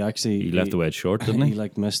 he actually... He left the wedge short, didn't he?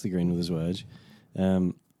 He missed the green with his wedge.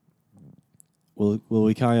 Will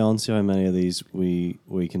we carry on, see how many of these we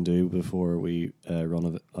can do before we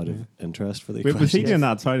run out of interest for the Wait, was he questions? doing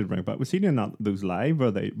that? Sorry to bring it back. Was he doing that those live or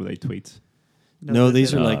were they tweets? No,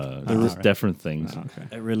 these are like... There's different things.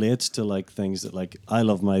 Okay. It relates to like things that like I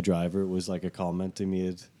love my driver was like a comment he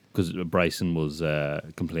made. Because Bryson was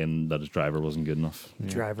complaining that his driver wasn't good enough.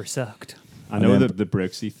 Driver sucked. I know the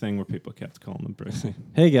Brooksy thing where people kept calling him Brooksy.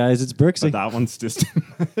 Hey guys, it's But Brooksy. that one's just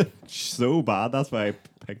so bad. That's why I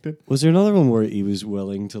picked it. Was there another one where he was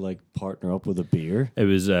willing to like partner up with a beer? It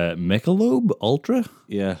was Michelob Ultra,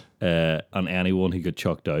 Yeah. and anyone who got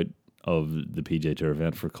chucked out of the PJ Tour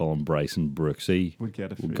event for calling Bryson Brooksy Would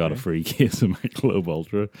get a free got a game. free case of Michelob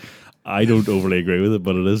Ultra. I don't overly agree with it,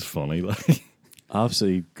 but it is funny. Like,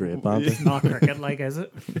 Absolutely great banter. Not cricket like, is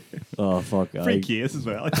it? Oh fuck. Free case as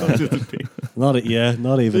well. I thought it was just a big.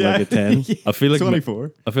 Not even like a 10. I feel like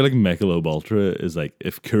 24. I feel like Michelob Ultra is like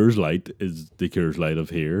if Coors Light is the Coors Light of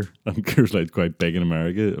here, and Coors Light's quite big in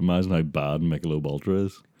America. Imagine how bad Michelob Ultra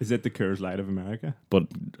is. Is it the Coors Light of America? But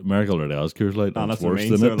America already has Coors Light. Oh, And that's it's what I worse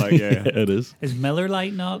mean, than so it. like, yeah. It is. Is Miller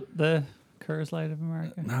Lite not the Coors Light of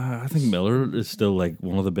America? Nah, I think Miller is still like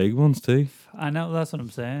one of the big ones too. I know, that's what I'm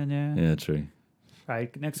saying, yeah. Yeah, true.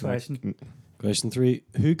 Right, next question. Question 3.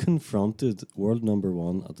 Who confronted world number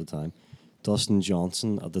 1 at the time, Dustin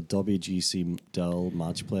Johnson, at the WGC Dell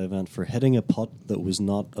match play event for hitting a putt that was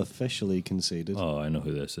not officially conceded? Oh, I know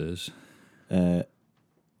who this is.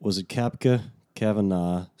 Was it Koepka, Kevin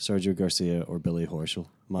Na, Sergio Garcia, or Billy Horschel?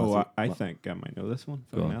 Oh, I think I might know this one.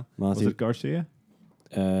 Go on. Now. Matthew. Was it Garcia?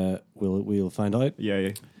 We'll find out.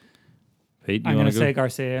 Yeah. Pete, I'm you going want to to go? say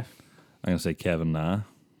Garcia. I'm going to say Kevin Na.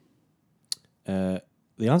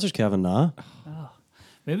 The answer's Kevin Na.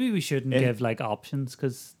 Maybe we shouldn't Eh. give like options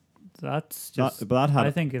because That's just. but that had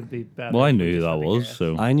I think it'd be better. Well, I if we knew just that had a was guess.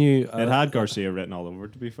 so. I knew it had Garcia written all over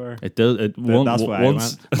it. To be fair, It does. That's why I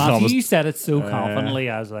once went. Matthew, Thomas, you said it so confidently.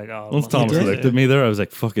 I was like, oh. once well, Thomas did. looked at me there, I was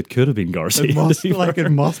like, "Fuck! It could have been Garcia." it must to be like fair. it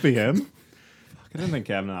must be him. Fuck, I didn't think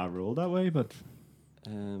Kevin and I ruled that way, but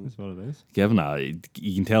that's what it is. Kevin,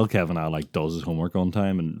 you can tell Kevin like does his homework on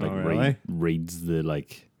time and like Oh, really? reads the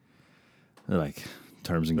like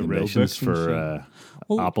terms and The rule conditions books and for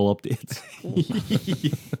Well- Apple updates.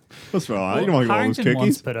 What's wrong? Well, you don't want to go all those Harrington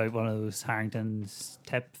once cookies. put out one of those Harrington's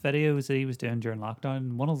tip videos that he was doing during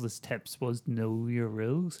lockdown. One of his tips was know your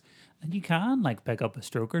rules, and you can like pick up a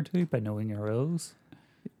stroke or two by knowing your rules.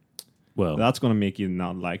 Well, That's going to make you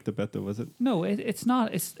not like the bit, though, is it? No, it's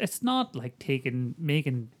not. It's not like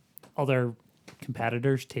making other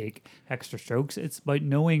competitors take extra strokes. It's about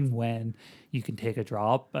knowing when you can take a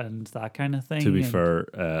drop and that kind of thing. to be and- fair,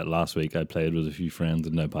 last week I played with a few friends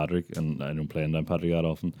in Downpatrick, and I don't play in Downpatrick that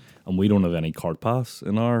often, and we don't have any cart paths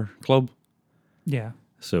in our club. yeah.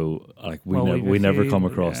 So like Well, we've we a never few, come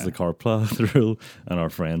across yeah. the cart path rule, and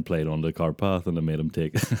our friend played on the cart path, and it made him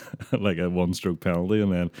take like a 1-stroke penalty,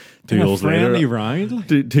 and then two In a holes later, friendly round.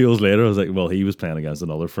 Like, two holes later, I was like, well, he was playing against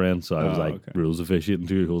another friend, so I was Oh, like, okay. rules officiating.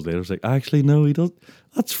 2 holes later, I was like, actually, no, he does.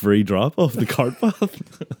 That's free drop off the cart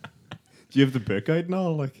path. do you have the book out and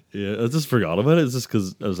all? Like, Yeah, I just forgot about it. It's just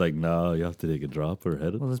because I was like, no, you have to take a drop or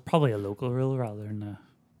hit it. Well, there's probably a local rule rather than a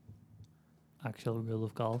actual rule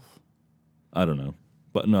of golf. I don't know,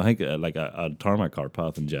 but no, I think like a tarmac cart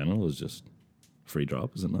path in general is just free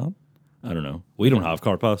drop, is it not? I don't know. We don't have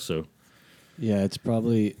cart paths, so Yeah, it's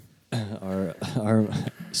probably our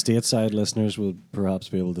stateside listeners will perhaps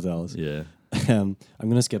be able to tell us. yeah. I'm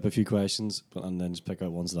going to skip a few questions, and then just pick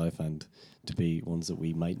out ones that I find to be ones that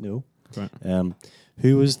we might know. right.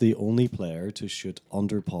 Who was the only player to shoot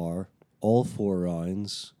under par all 4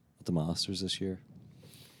 rounds at the Masters this year?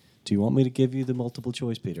 Do you want me to give you the multiple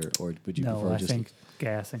choice, Peter, or would you No, prefer I just? think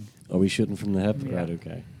guessing. Are we shooting from the hip? Yeah. Right.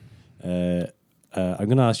 Okay. I'm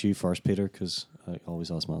going to ask you first, Peter, because I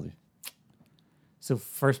always ask Matthew. So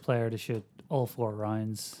first player to shoot all 4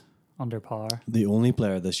 rounds under par. The only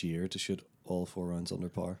player this year to shoot all 4 rounds under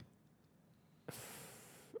par.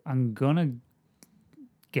 I'm gonna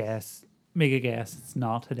make a guess. It's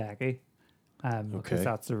not Hideki, because Okay.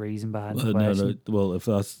 that's the reason behind the No, question. no. Well, if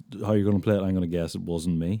that's how you're going to play it, I'm going to guess it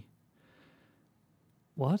wasn't me.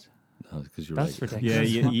 What? Because you're That's right.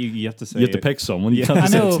 ridiculous. Yeah, you have to say You have to it. pick someone. You Yeah. can't I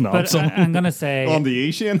say know, it's not but someone. I'm gonna say on the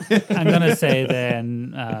Asian. I'm gonna say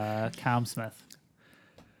then Cam Smith.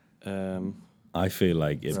 I feel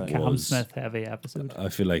like it Right. Cam was. Smith heavy episode. I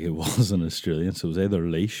feel like it was an Australian, so it was either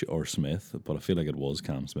Leash or Smith, but I feel like it was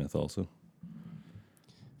Cam Smith also.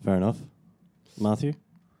 Fair enough. Matthew?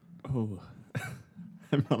 Oh,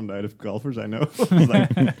 I'm running out of golfers. I know.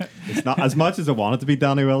 It's not as much as I want it to be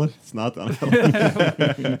Danny Willett. It's not Danny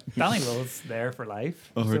Willett. Danny Will's there for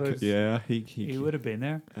life. so it's- yeah, he would have been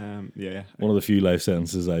there. yeah. One of the few life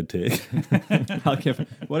sentences I'd take. I'll give.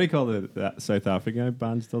 What do you call that South African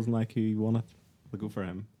band doesn't like who won it? I'll go for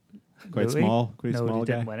him. Quite Louis? small No, guy. he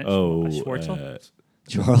didn't win it. Oh, Schwartzel.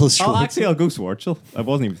 Charles Oh, Schwartz. actually, I'll go Schwartzel. I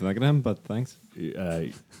wasn't even thinking of him, but thanks.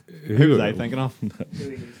 Who was I thinking of?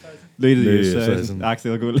 Louis Louis Oosthuizen.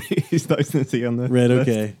 Actually, I'll go Louis Oosthuizen on the Right, list.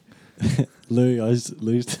 okay.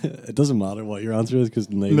 Louis, it doesn't matter what your answer is because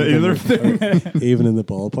Neither. even in the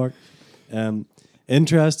ballpark.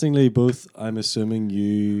 Interestingly, both, I'm assuming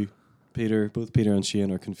both Peter and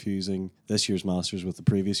Shane are confusing this year's Masters with the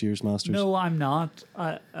previous year's Masters. No, I'm not.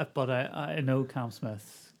 But I know Cam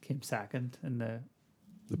Smith came second in the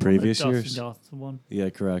previous Dustin year's. Johnson one. Yeah,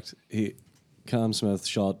 correct. Cam Smith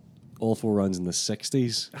shot all 4 rounds in the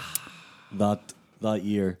 60s that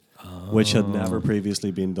year, which had never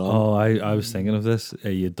previously been done. Oh, I was thinking of this.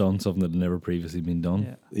 You'd done something that had never previously been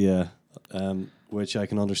done. Yeah. Yeah, which I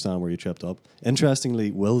can understand where you tripped up.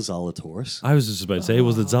 Interestingly, Will Zalatoris. I was just about to say,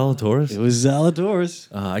 was it Zalatoris? It was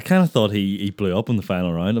Zalatoris. I kind of thought he blew up in the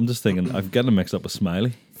final round. I'm just thinking, I've got him mixed up with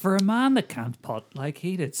Smiley. For a man that can't putt, like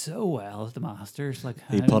he did so well at the Masters. Like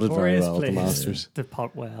He putted very notorious well at the place Masters. To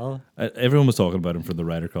putt well. Everyone was talking about him for the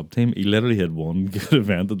Ryder Cup team. He literally had one good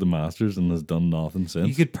event at the Masters and has done nothing since.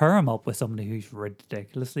 You could pair him up with somebody who's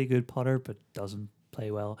ridiculously good putter but doesn't play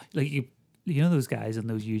well. Like you know those guys in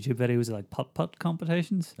those YouTube videos of like putt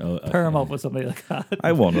competitions. Oh, Pair him up with somebody like that.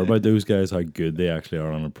 I wonder about those guys, how good they actually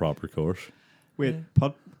are on a proper course. Wait,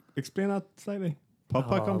 putt. Explain that slightly. Putt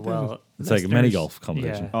competition. well, It's like a mini listeners, golf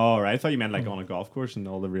competition. yeah. Oh, right. I thought you meant like on a golf course and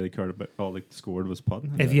all they really cared about, all they scored was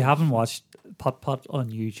putting. If you haven't watched Putt on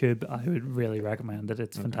YouTube, I would really recommend it.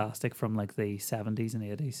 It's fantastic from like the 70s and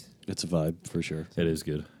 80s. It's a vibe for sure. It is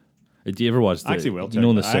good. Did you ever watch the, Actually, will you know,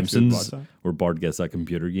 in The check that. I actually would Simpsons watch that. where Bart gets that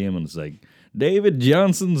computer game and it's like David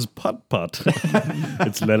Johnson's putt-putt.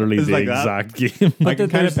 It's literally It's the like that. exact game. I can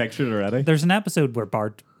kind of there's- picture it already. There's an episode where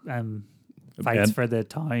Bart fights And- for the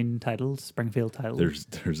town titles, Springfield titles.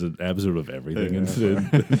 There's an episode of everything in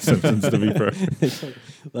Yeah. the Simpsons, to be fair.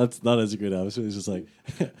 that is a good episode. It's just like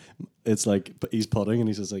it's like he's putting and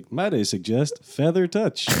he's just like, might I suggest feather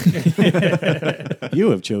touch? You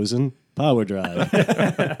have chosen power drive.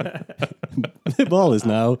 The ball is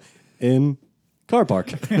now in car park.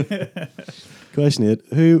 Question 8.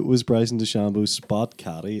 Who was Bryson DeChambeau's spot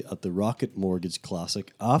caddy at the Rocket Mortgage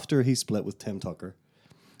Classic after he split with Tim Tucker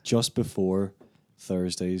just before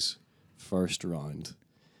Thursday's first round?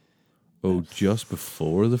 Oh, just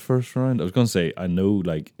before the first round? I was going to say, I know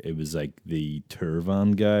like it was like the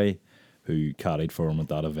Turvan guy who caddied for him at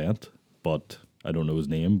that event, but I don't know his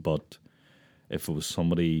name. But if it was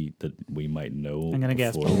somebody that we might know, I'm gonna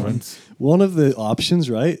guess beforehand- Bones. One of the options,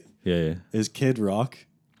 right, Yeah. is Kid Rock.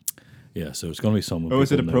 Yeah, so it's going to be someone. Oh,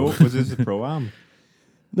 was it a people pro? know. Was this a pro-am?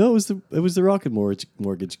 No, it was the Rocket Mortgage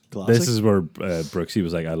Classic. This is where Brooksy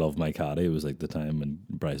was like, I love my caddy. It was like the time when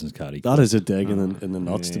Bryson's caddy. That is a dig in the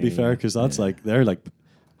nuts, to be fair, because that's like they're like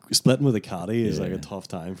splitting with a caddy is like a Yeah. tough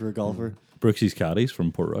time for a golfer. Brooksy's caddy's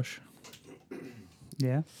from Port Rush.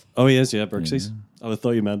 Yeah. Oh, he is, yeah, Brooksy's. I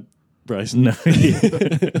thought you meant Bryson. No.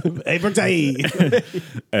 Hey, Brooksy!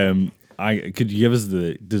 Could you give us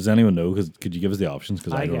the? Does anyone know? Could you give us the options?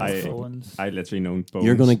 Because I I don't. guess I- Bones. I literally know Bones.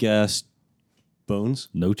 You're gonna guess Bones.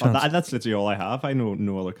 No Oh, chance. that's literally all I have. I know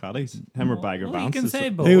no other caddies. Him or Bagger Well, you Vance. can is- say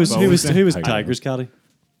Who was Bones. Tiger. Tiger's caddy?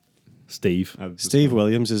 Steve. Steve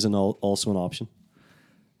Williams is also an option.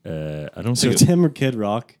 I don't So think. it's him or Kid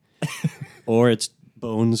Rock, or it's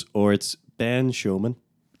Bones, or it's Ben Showman.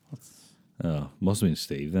 Must have been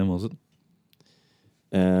Steve then, was it?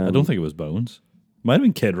 Um, I don't think it was Bones. Might have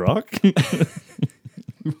been Kid Rock.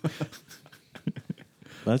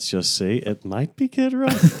 Let's just say it might be Kid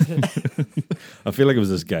Rock. I feel like it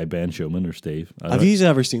was this guy Ben Showman or Steve. I Have don't- you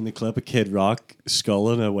ever seen the clip of Kid Rock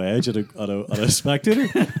sculling a wedge at a spectator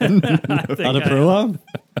at a pro-am?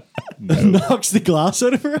 Knocks the glass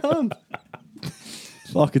out of her hand.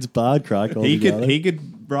 Fuck, it's bad crack altogether. He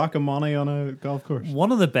could rock a money on a golf course.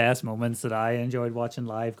 One of the best moments that I enjoyed watching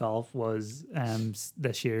live golf was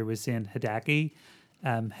this year was seeing Hideki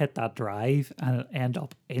hit that drive and it end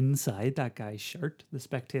up inside that guy's shirt, the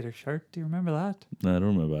spectator shirt. Do you remember that? No, I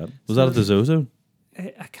don't remember that. Was that at the Zozo?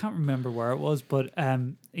 I can't remember where it was, but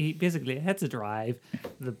he basically hits a drive.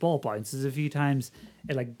 The ball bounces a few times.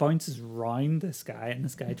 It like bounces round this guy, and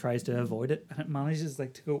this guy tries to avoid it, and it manages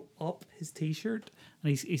like to go up his t-shirt.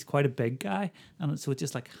 And he's quite a big guy, and so it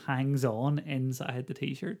just like hangs on inside the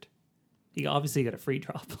t-shirt. He obviously got a free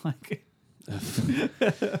drop, like. Play it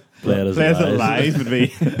as Players it that lies. lies would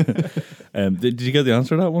be. Did you get the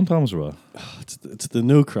answer to that one, Thomas, or what? It's the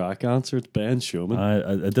no crack answer. It's Ben Showman.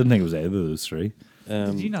 I didn't think it was either of those three.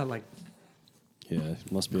 Did you not like Yeah,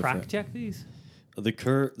 it must be a crack fair. check these? The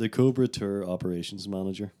Cobra Tour operations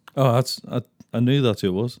manager. Oh, I knew that's who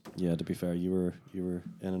it was. Yeah, to be fair, you were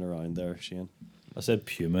in and around there, Shane. I said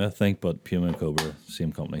Puma, I think, but Puma and Cobra,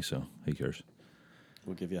 same company, so who cares?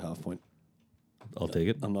 We'll give you a half point. I'll take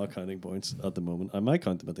it. I'm not counting points at the moment. I might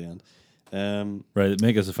count them at the end. Right,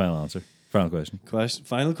 make us a final answer. Final question.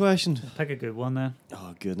 Final question. Pick a good one then.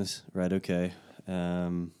 Oh goodness. Right. Okay.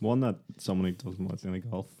 One that someone who doesn't watch any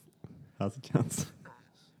golf has a chance.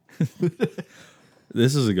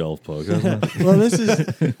 This is a golf podcast. man. Well, this is.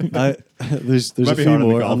 There's Might a be few hard on the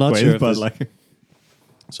more. golf I'm not quiz, sure. If but this, like,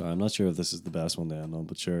 sorry, I'm not sure if this is the best one to end on,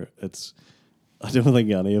 but sure, it's. I don't think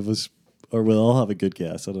any of us, or we'll all have a good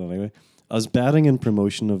guess at it anyway. I was betting in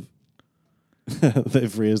promotion of. They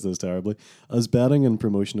phrased this terribly. As betting and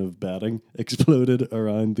promotion of betting exploded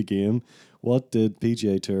around the game, what did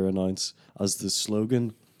PGA Tour announce as the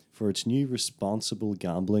slogan for its new responsible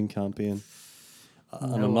gambling campaign?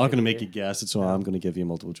 And I'm not going to make you guess it, so I'm going to give you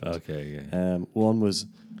multiple choice. Okay, yeah. One was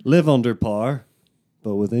live under par,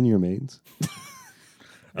 but within your means.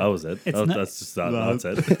 That was it. It's Oh, not- that's just that. That's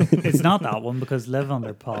it. It's not that one because Live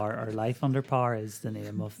Under Par or Life Under Par is the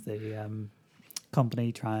name of the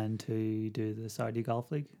company trying to do the Saudi Golf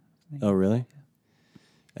League. Oh, really?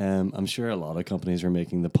 I'm sure a lot of companies are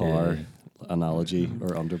making the par analogy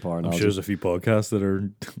or under par I'm analogy. sure there's a few podcasts that are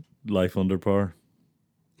life under par.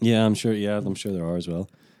 Yeah, I'm sure. Yeah, I'm sure there are as well.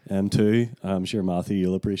 Two, I'm sure Matthew,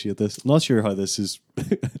 you'll appreciate this. I'm not sure how this is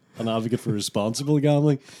an advocate for responsible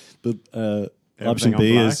gambling, but option Everything on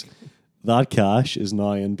B black. is that cash is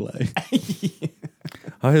now in play.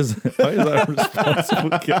 How is that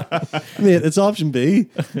responsible? Mate, it's option B.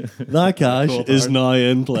 That cash Cold is hard. now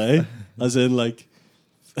in play, as in like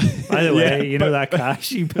By the way, Yeah, you know that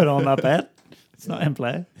cash you put on that bet? It's not in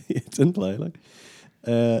play. It's in play. Like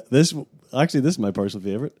this is my personal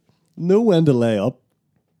favorite. Know when to lay up,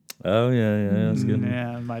 Oh yeah, that's good.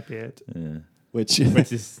 Yeah, it might be it. Yeah. which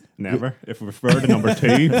Which is never. If we refer to number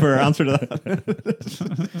 2 for answer to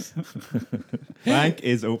that. Bank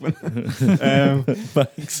is open.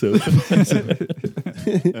 Thanks. So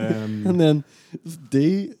and then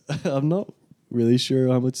D. I'm not really sure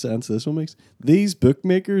how much sense this one makes. These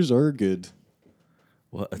bookmakers are good.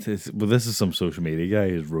 well, this is some social media guy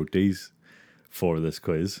who wrote these for this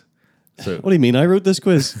quiz. So What do you mean? I wrote this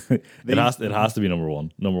quiz. it has to be number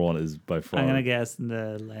one. Number one is by far. I'm going to guess in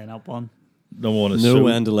the laying up one. Number one is Know so.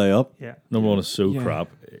 when to lay up. Yeah. Number one is so Yeah. crap.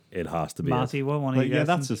 It has to be. It. Matty, what one are But you yeah, guessing?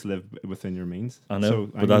 that's just live within your means. I know, So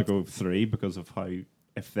but I'm going that- to go 3 because of how,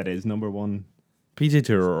 if that is number 1, PJ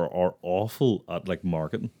Tour are awful at like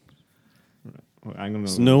marketing. I'm going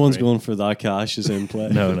to So no one's going for that cash is in play.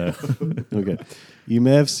 No. Okay. You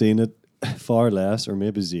may have seen it far less or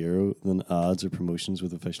maybe zero than ads or promotions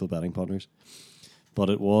with official betting partners. But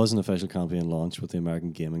it was an official campaign launch with the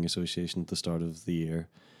American Gaming Association at the start of the year.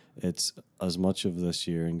 It's as much of this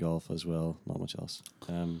year in golf as well, not much else.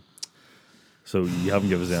 So you haven't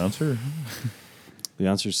given us the answer. The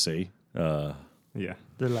answer is C. Uh, Yeah.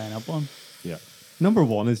 The laying up one. Yeah. Number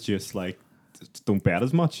 1 is just like, don't bet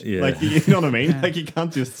as much. Yeah. Like, you know what I mean? Like, you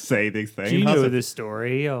can't just say these things. Do you Has know it? the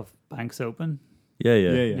story of Banks Open? yeah.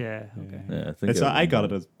 Yeah. Yeah. Okay. Yeah, I think So I got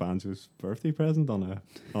it as Banjo's birthday present on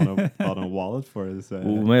a wallet for his. Well,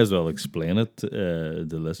 we may as well explain it to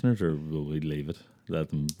the listeners, or will we leave it? Let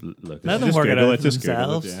them look. Let at them just work it Google out it. for Just Google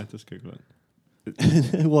themselves. it. Yeah, just Google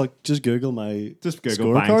it. Well, just Google my Just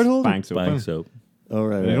Google scorecard Banks, holder. Banks Open. Bank soap. Oh,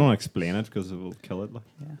 right. You right. don't want to explain it because it will kill it. Like.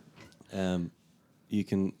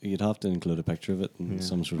 You'd have to include a picture of it and Yeah.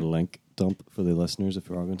 some sort of link dump for the listeners if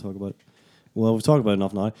we are going to talk about it. Well, we've talked about it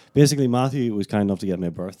enough now. Basically, Matthew was kind enough to get me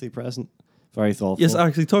a birthday present. Very thoughtful. Yes,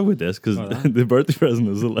 actually, talk about this because Oh, that. the birthday present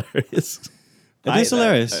is hilarious. It is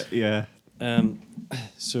hilarious. Yeah.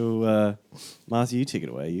 So, Matthew, you take it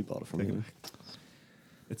away. You bought it from Take me.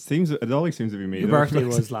 It always seems to be me. Your though. birthday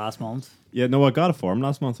was last month. Yeah, no, I got it for him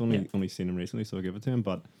last month. Yeah. Only seen him recently, so I give it to him.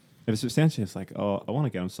 But it was essentially, it's like, oh, I want to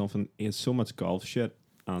get him something. He has so much golf shit,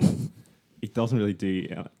 and he doesn't really do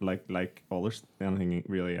like anything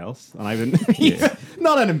really else. And I've been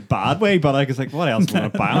not in a bad way, but I was like, what else am I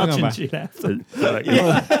buy? I'm Not gonna since buy- you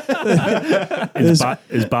left.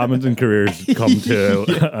 His badminton career's come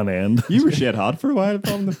to an end. You were shit hot for a while,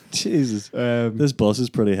 Tom. Jesus. This bus is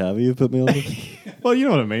pretty heavy. You put me on it. Well, you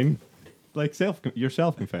know what I mean. Like you're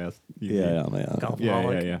self-confessed. Yeah. Golf yeah.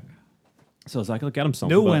 wallet. So I was like, I'll get him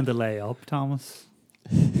something. Know but- when to lay up, Thomas.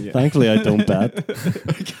 Yeah. Thankfully, I don't bet.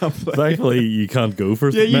 Thankfully, you can't go for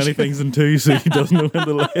Yeah, you many should- things in two, so he doesn't know when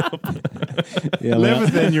to lay up. Yeah, Live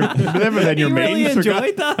within your You really means.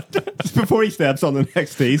 enjoyed that. Just before he steps on the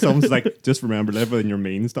next tee, someone's like, just remember, live within your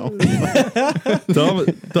means, Tom.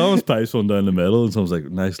 Thomas pipes one down the middle, and someone's like,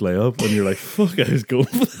 "Nice layup," and you're like, "Fuck, I was going."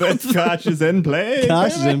 But cash is in play.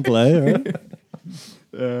 Cash is in play,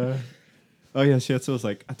 right? Oh yeah, shit. So it's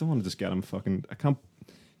like, I don't want to just get him fucking. I can't.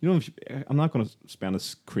 You know, I'm not going to spend a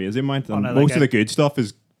crazy amount. And no, most like of the good stuff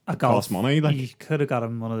is A golf costs money. Like you could have got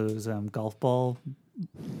him one of those golf ball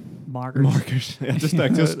markers. markers. I just got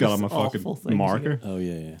him a Those awful fucking things marker. Oh,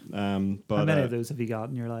 yeah. How But many of those have you got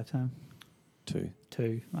in your lifetime? 2.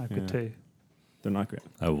 Two. I've Yeah. got two. they're not great.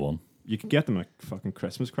 I won. You could get them like fucking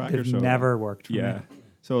Christmas crackers. They've so never worked for Yeah. me.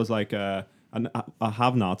 So it was like, and I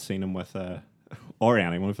have not seen him with or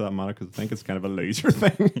anyone for that matter, because I think it's kind of a loser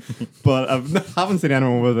thing. But I haven't seen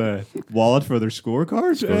anyone with a wallet for their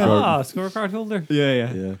scorecard. Scorecard holder.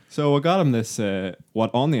 Yeah. Yeah. So I got him this,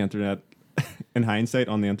 what on the internet, in hindsight,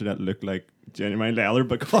 on the internet looked like genuine leather,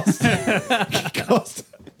 but cost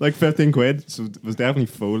like 15 quid. So it was definitely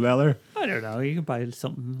faux leather. I don't know. You can buy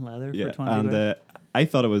something leather Yeah. for 20 And quid. I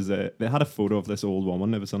thought it was, they had a photo of this old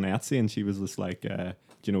woman. It was on Etsy, and she was just like,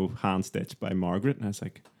 hand stitched by Margaret. And I was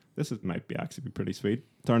like, might be actually be pretty sweet.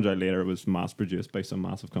 Turns out later it was mass produced by some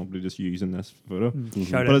massive company just using this photo.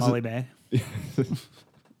 Shout But out is it- Molly May.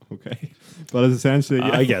 Okay. But it's essentially,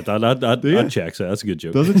 I get that. That Do you? checks out. That's a good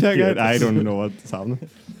joke. does it check Yeah, out? I don't know what's happening.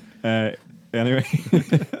 Anyway,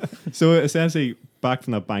 so essentially, back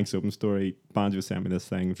from that Banks Open story, Banjo sent me this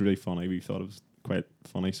thing. It was really funny. We thought it was quite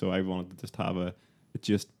funny, so I wanted to just have it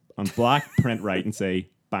just on black print right and say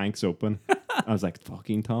Banks Open. I was like,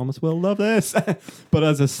 fucking Thomas will love this. But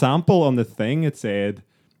as a sample on the thing, it said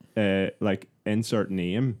like insert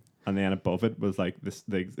name, and then above it was like this.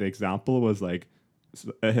 The example was like,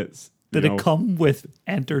 Did it come with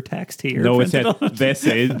enter text here? No, it printed said on it? this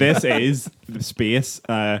is the space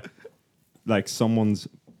like someone's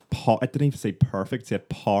it didn't even say perfect, it said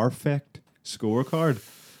perfect scorecard.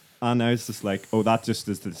 And I was just like, oh, that just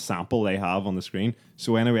is the sample they have on the screen.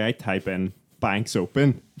 So anyway, I type in banks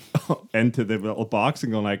open into the little box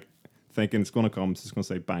and going like, thinking it's going to come, it's just going to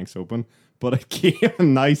say banks open. But it came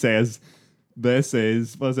and now says, this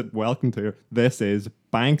is, what is it, welcome to, this is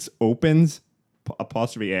banks opens,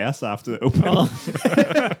 apostrophe S after the open.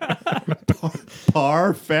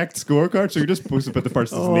 Perfect scorecard. So you're just supposed to put the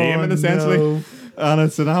person's name in essentially. No. And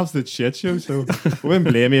it's an absolute shit show, so I wouldn't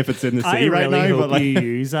blame you if it's in the I sea right really now. hope But like, you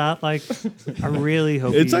use that. Like, I really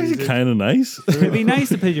hope It's you actually use it. kind of nice. It'd be nice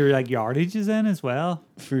to put your like yardages in as well.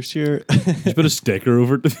 For sure. Just put a sticker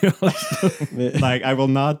over it, to be honest. like I will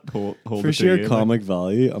not hold For it to sheer you, comic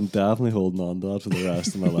value, I'm definitely holding on to that for the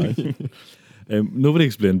rest of my life. Nobody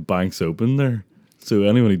explained banks open there. So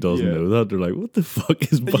anyone who doesn't Yeah. know that, they're like, what the fuck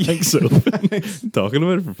is banks open? Talking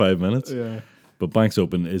about it for 5 minutes. Yeah. But banks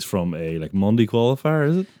open is from a like Monday qualifier,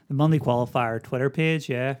 is it? The Monday Qualifier Twitter page,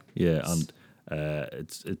 yeah. Yeah, and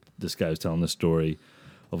this guy was telling the story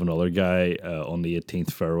of another guy on the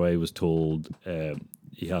 18th fairway was told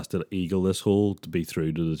he has to eagle this hole to be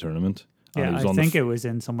through to the tournament. And he Yeah, was I on think it was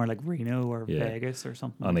in somewhere like Reno or Yeah. Vegas or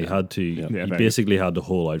something. and he had to Yeah, he Vegas. basically had to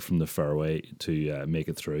hole out from the fairway to make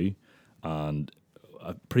it through. And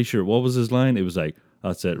I'm pretty sure, what was his line? It was like,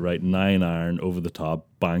 that's it, right, 9 iron over the top,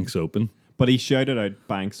 banks open. But he shouted out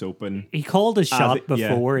banks open. He called a shot it- yeah.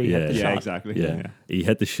 before he hit the Yeah, shot. exactly. Yeah. He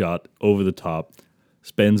hit the shot over the top,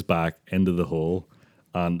 spins back into the hole,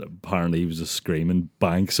 and apparently he was just screaming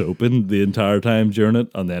banks open the entire time during it.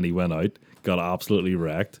 And then he went out, got absolutely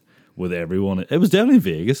wrecked with everyone. It was definitely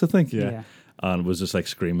Vegas, I think. Yeah. And was just like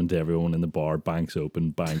screaming to everyone in the bar, banks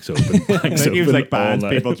open, banks open, banks I open. think he was like all buying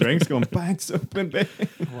night. people drinks going, banks open, babe.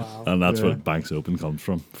 Wow. And that's Yeah. what banks open comes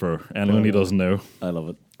from, for anyone who doesn't know. I love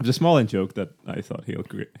it. It was a small in joke that I thought he'll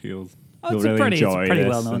Oh, it's, really a pretty enjoy this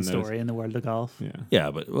well known and there's- story in the world of golf. Yeah.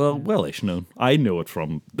 Yeah, but well-ish known. I know it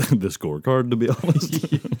from the scorecard, to be honest.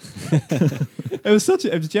 It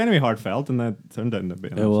was genuinely heartfelt, and that turned out to be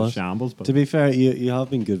a was. shambles. But To be fair, you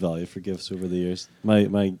have been good value for gifts over the years.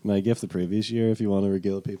 My gift the previous year, if you want to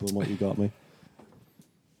regale people on what you got me.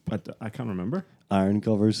 I can't remember. Iron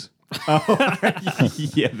covers.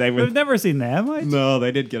 Yeah, they We've would. never seen them, right? No,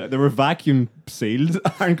 they did get it. They were vacuum sealed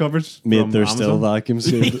iron covers. Mate, from they're still Amazon. vacuum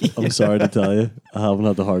sealed. I'm sorry to tell you. I haven't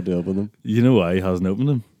had the heart to open them. You know why he hasn't opened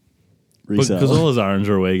them? Resell. Because all his irons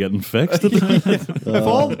are away getting fixed. Of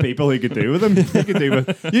all the people who could do with them,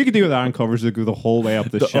 you could do with iron covers that go the whole way up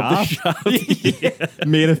the shaft. Yeah.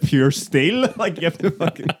 Made of pure steel. Like you have to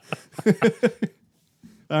fucking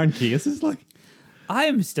iron cases. Like I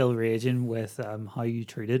am still raging with how you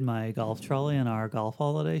treated my golf trolley in our golf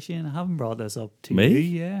holiday, Shane. I haven't brought this up to Me?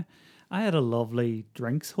 you. Yeah, I had a lovely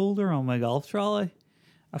drinks holder on my golf trolley.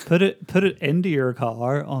 I put it into your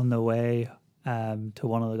car on the way to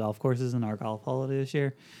one of the golf courses in our golf holiday this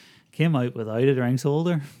year. Came out without a drinks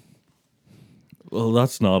holder. Well,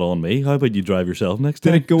 that's not on me. How about you drive yourself next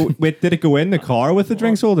did time? it go? Wait, did it go in the car with the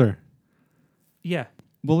drinks holder? Yeah.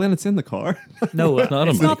 Well, then it's in the car. No, it's not not,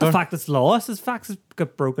 on my the car. fact it's lost. It's the fact it's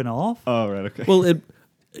got broken off. Oh right, okay. Well,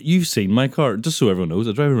 you've seen my car. Just so everyone knows,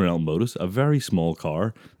 I drive around Modus, a very small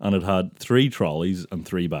car, and it had 3 trolleys and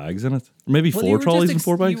 3 bags in it. Maybe Well, 4 you were trolleys just and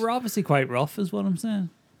 4 bags. You were obviously quite rough, is what I'm saying.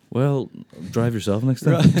 Well, drive yourself next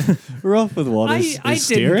time. Rough with what is I didn't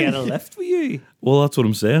steering? get a lift with you. Well, that's what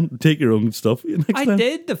I'm saying. Take your own stuff with you next I time.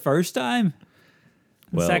 did the first time.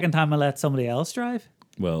 The Well- second time I let somebody else drive.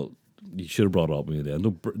 Well, you should have brought it up with me then.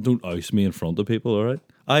 Don't oust me in front of people, all right?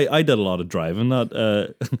 I did a lot of driving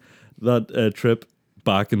that that trip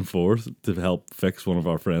back and forth to help fix one of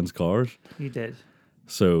our friends' cars. You did.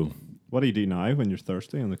 So What do you do now when you're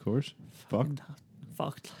thirsty on the course? Fucked.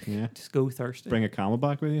 Fucked. Like, Yeah. just go thirsty. Bring a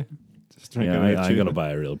Camelback with you. Just drink yeah, it. I'm gonna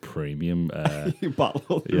buy a real premium bottle.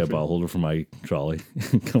 holder. bottle holder for my trolley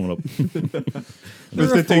coming up. They're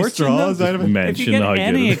Just a to take fortune, straws though. out of it. If you Mention get how good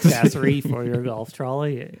any it is. accessory for your golf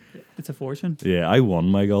trolley, it's a fortune. Yeah, I won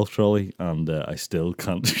my golf trolley, and I still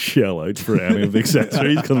can't shell out for any of the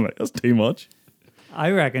accessories because I'm like, that's too much.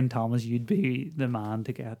 I reckon, Thomas, you'd be the man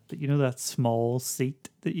to get, that small seat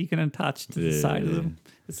that you can attach to the side of Yeah. them.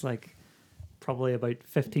 It's like probably about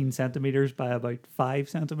 15 centimeters by about 5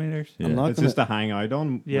 centimeters. Yeah. I'm not It's gonna, just to hang out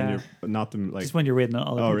on Yeah. when you're not to like. Just when you're waiting on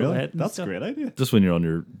other Oh people to really? hit and That's a stuff. great idea. Just when you're on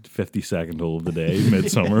your 52nd hole of the day,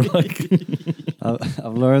 midsummer, like.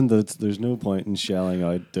 I've learned that there's no point in shelling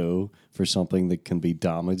out dough for something that can be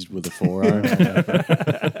damaged with a 4-iron.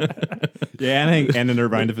 Yeah, anything in and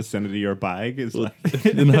around the vicinity of your bag is like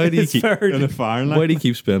Then how do you It's keep? fair. in a firing Why line. do you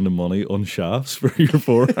keep spending money on shafts for your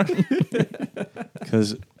forehand?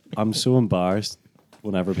 Because I'm so embarrassed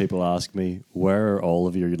whenever people ask me, where are all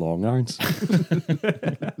of your long irons?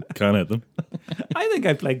 Can't hit them. I think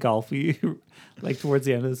I played golf with you like towards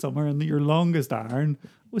the end of the summer, and your longest iron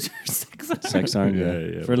was your 6 iron. 6 iron, yeah.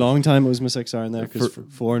 Yeah. For a long time, it was my 6 iron there because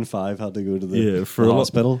 4 and 5 had to go to the, for the a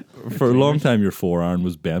hospital. For a long time, your 4 iron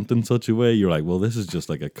was bent in such a way you're like, well, this is just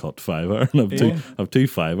like a cut 5 iron. I've two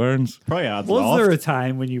 5 irons. Probably adds Was loft. there a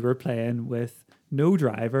time when you were playing with no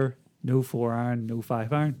driver, no 4 iron, no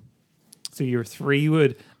 5 iron? So your 3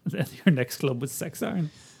 wood, and then your next club was 6 iron.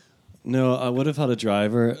 No, I would have had a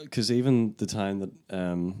driver because even the time that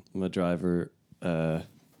my driver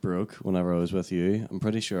broke whenever I was with you, I'm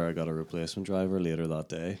pretty sure I got a replacement driver later that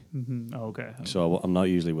day. Mm-hmm. Okay. So I'm not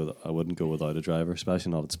usually I wouldn't go without a driver,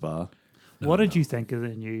 especially not at Spa. What did you think of the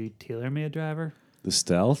new TaylorMade driver? The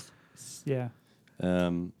Stealth. Yeah.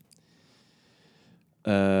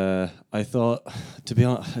 I thought, to be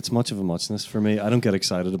honest, it's much of a muchness for me. I don't get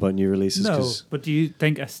excited about new releases. No, 'Cause but do you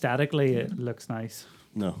think aesthetically it looks nice?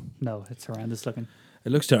 no. No, it's horrendous looking.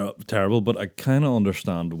 It looks terrible, but I kind of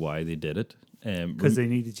understand why they did it. Because they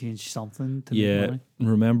need to change something to make Yeah, money.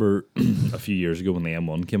 remember a few years ago when the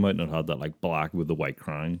M1 came out and it had that like black with the white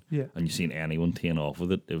crown, Yeah. and you seen anyone teeing off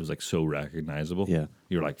with it, it was like so recognizable. Yeah.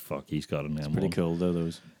 You're like, fuck, he's got an M1. Pretty cool though,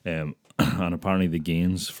 those. And apparently the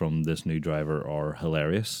gains from this new driver are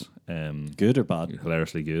hilarious. Good or bad?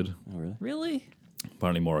 Hilariously good. Oh, really? Really?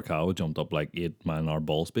 Apparently Morikawa jumped up like 8 mile an hour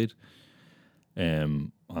ball speed.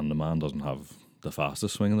 And the man doesn't have the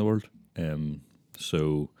fastest swing in the world.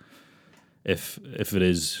 So if it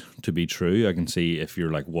is to be true, I can see if you're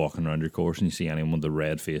like walking around your course and you see anyone with the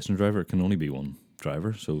red facing driver, it can only be one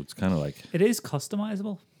driver. So it's kind of like, It is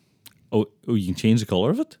customizable. oh, you can change the color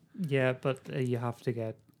of it. Yeah, but you have to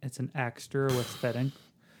get, it's an extra with fitting.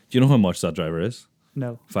 Do you know how much that driver is?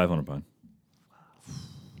 No. £500.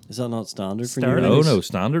 Is that not standard for Sterling? new No, release? no,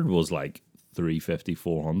 standard was like 350,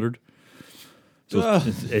 400. So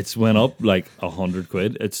it's went up like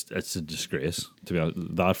 £100. It's a disgrace, to be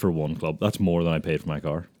honest. That for one club, that's more than I paid for my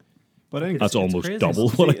car. But I think That's It's almost crazy. double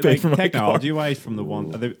what I paid for my car. technology wise from the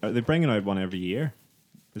one. Are they bringing out one every year?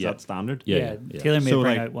 Is Yeah. that standard? Yeah. TaylorMade So,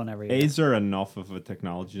 bring like, out one every year. Is there enough of a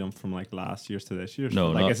technology jump from like last year's to this year's?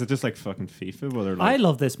 No, like not- is it just like fucking FIFA? Where they're I like,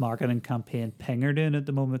 love this marketing campaign Ping are doing at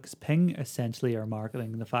the moment because Ping essentially are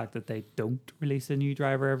marketing the fact that they don't release a new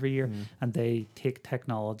driver every year and they take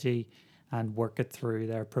technology and work it through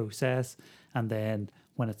their process, and then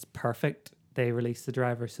when it's perfect they release the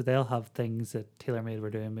driver. So they'll have things that TaylorMade were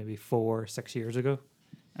doing maybe 4 or 6 years ago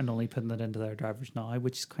and only putting it into their drivers now,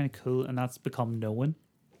 which is kind of cool, and that's become known.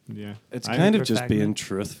 yeah, It's I- kind of They're just tagging being it.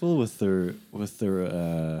 truthful with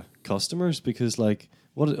their customers, because like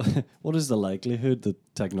what is the likelihood that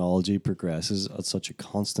technology progresses at such a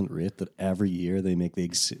constant rate that every year they make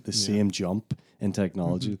the same jump in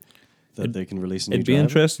technology that they can release a new It'd be driver?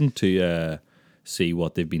 interesting to see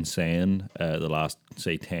what they've been saying the last,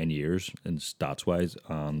 say, 10 years in stats wise,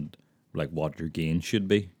 and like what your gain should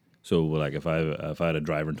be. So like if I had a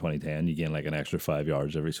driver in 2010, you gain like an extra 5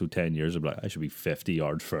 yards every. So 10 years, I'd be like, I should be 50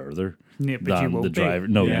 yards further Yeah, but you than won't the be. driver.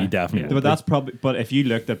 No, Yeah. you definitely. But won't that's probably. But if you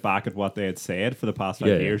looked back at what they had said for the past 5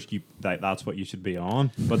 Yeah, yeah. years, that's what you should be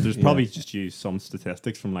on. But there's probably just used some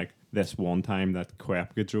statistics from like this one time that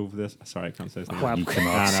Koepka drove this. Sorry, I can't say his name. be. You Koepka.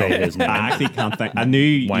 cannot I know. say his name. I actually can't think. I knew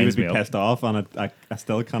you Winds would be me up. pissed off, and I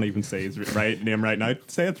still can't even say his name right now.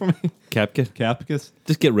 Say it for me. Kepka. Koepka's.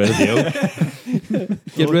 Just get rid of the O.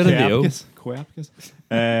 Get rid of the O. Koepka's.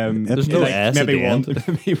 There's no S at maybe the one, end.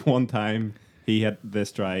 maybe one time he had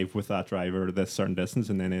this drive with that driver this certain distance,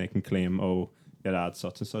 and then they can claim, oh, it adds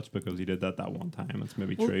such and such because he did that one time. It's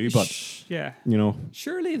maybe true, but yeah, you know,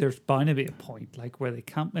 surely there's bound to be a point like where they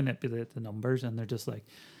can't manipulate the numbers and they're just like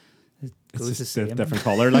it it's goes the just a same. different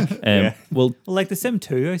color. Like, yeah. Well, Well, like the Sim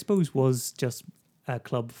 2, I suppose, was just a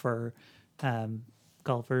club for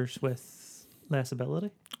golfers with less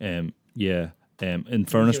ability. yeah. In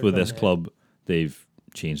fairness, Easier with than this that. club, they've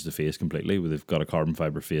changed the face completely. They've got a carbon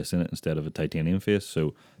fiber face in it instead of a titanium face.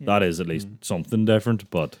 So that is at least something different.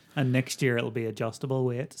 But And next year it'll be adjustable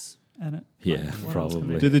weights in it. yeah, What else can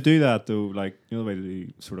probably. Do they do that though? Like, you know, the way they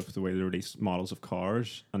do, sort of the way they release models of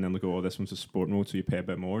cars, and then they go, "Oh, this one's a sport mode, so you pay a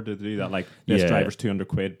bit more." Do they do that? Like, this Yeah. driver's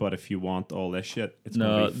 £200, but if you want all this shit, it's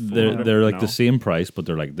No, gonna be they're 400. like No. the same price, but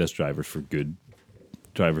they're like, this driver's for good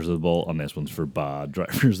drivers of the ball, and this one's for bad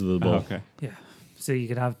drivers of the ball. Oh, okay. Yeah. So you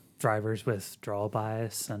could have drivers with draw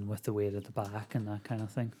bias and with the weight at the back and that kind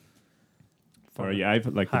of thing. Or yeah, I've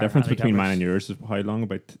like the Higher difference between mine handicappers. and yours is how long?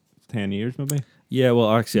 About 10 years, maybe. Yeah,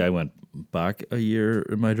 well, actually, I went back a year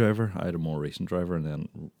in my driver. I had a more recent driver and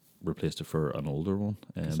then replaced it for an older one.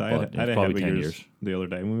 So I But had it's a probably hit 10 with years. yours the other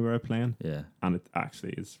day when we were out playing, Yeah. and it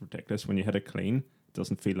actually is ridiculous when you hit it clean.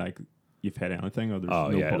 doesn't feel like you've hit anything, or there's Oh,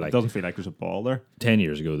 no yeah, ball. like- It doesn't feel like there's a ball there. 10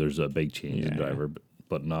 years ago, there's a big change in Yeah. driver,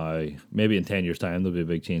 but now, maybe in 10 years' time, there'll be a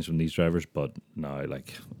big change from these drivers, but now,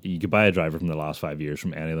 like, you could buy a driver from the last 5 years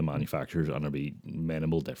from any of the manufacturers, and there'll be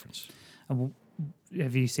minimal difference. And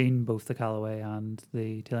have you seen both the Callaway and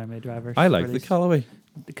the TaylorMade drivers? I like the released? Callaway.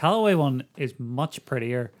 The Callaway one is much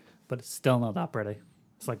prettier, but it's still not that pretty.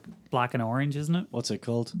 It's like black and orange, isn't it? What's it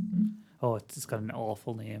called? Oh, it's got an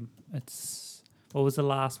awful name. It's what was the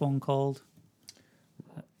last one called?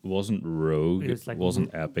 Wasn't Rogue, It it was like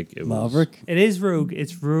wasn't Epic, it was... Maverick. It is Rogue.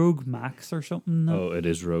 It's Rogue Max or something. No? Oh, it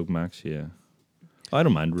is Rogue Max, yeah. I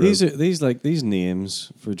don't mind Rogue. These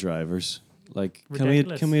names for drivers. Like,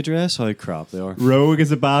 Ridiculous. can we address how crap they are? Rogue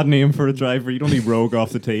is a bad name for a driver. You don't need Rogue off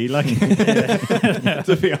the tee, like,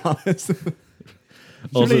 to be honest.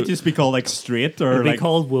 Also- Surely it'd just be called like Straight or It'll be like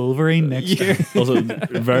called Wolverine next year. Also,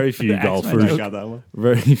 very few I golfers... got that one.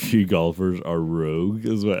 Very few golfers are rogue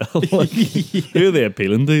as well. Like, who are they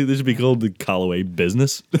appealing to? They should be called the Callaway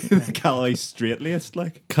Business. Callaway Straight Laced,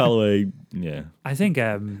 like. Callaway, yeah. I think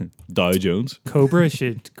Dow Jones, Cobra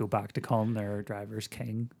should go back to calling their drivers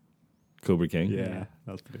King. Cobra King. Yeah,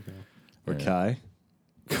 that's pretty cool. Or Kai?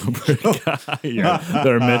 Cobra Kai. Yeah.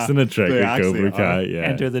 They're missing a trick They with actually Cobra are. Kai. Yeah.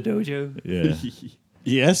 Enter the dojo. Yeah.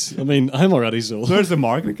 Yes. I mean, I'm already sold. There's the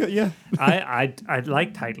market, yeah. I'd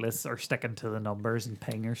like Titleist or sticking to the numbers and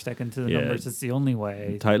Ping or sticking to the Yeah. numbers. It's the only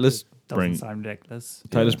way. Titleist It doesn't bring sound ridiculous.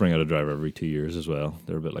 Titleist bring out a driver every 2 years as well.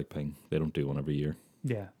 They're a bit like Ping. They don't do one every year.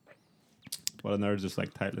 Yeah. Well, and they're just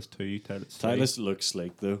like Titleist 2, Titleist 3. Titleist looks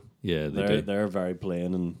sleek though. Yeah, they They're do. they're very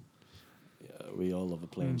plain, and we all love a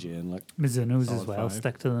plain Jane. Like, Mizuno's as Solid well. 5.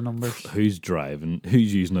 Stick to the numbers. Who's driving?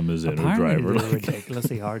 Who's using a Mizuno Apparently driver? they're Like,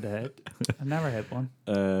 ridiculously hard to hit. I've never hit one.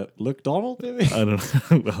 Luke Donald, maybe. I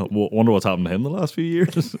don't know. Well, wonder what's happened to him the last few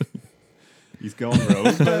years. He's gone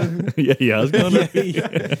rogue. Yeah, he has gone.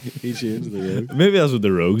 He changed the road. Maybe that's what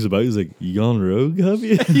the rogue's about. He's like, you gone rogue, have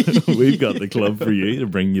you? We've got the club for you to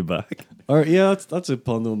bring you back. Or yeah, that's a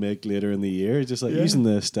pun they'll make later in the year. Just like using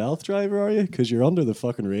the stealth driver, are you? Because you're under the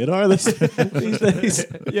fucking radar these days.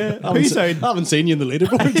 Yeah, Haven't, haven't seen you in the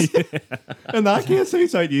leaderboards. in that case,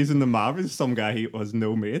 who's out using the Mavericks? Some guy who has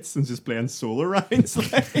no mates and just playing solo rounds.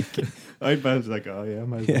 Like, I'd be like, oh yeah,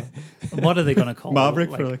 might as well. What are they going to call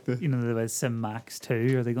Maverick it? for like the- You know, there was Sim Max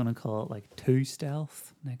 2. Are they going to call it like 2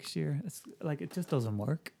 Stealth next year? It's like it just doesn't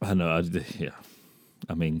work. I know. Yeah.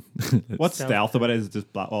 I mean, What's Stealth. stealth about it? Is it just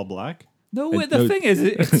all black? No, It- the no. thing is,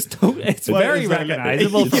 it's Well, very it's like-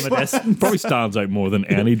 recognizable from a distance. probably stands out more than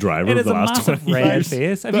any driver It of is the a last massive 20 red years.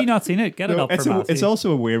 face. Have you not seen it? Get it No, up it's, for Matthew. it's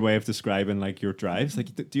also a weird way of describing like your drives.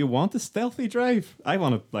 Like, do you want a stealthy drive? I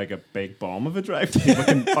want a big bomb of a drive that people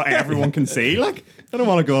can, everyone can see. Like, I don't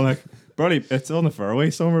want to go like, barely. It's on the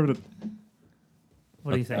fairway somewhere. But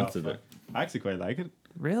What do you think? That's it. I actually quite like it.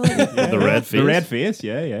 Really? The red face. The red face,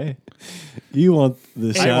 yeah. You want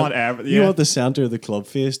the I want you want the center of the club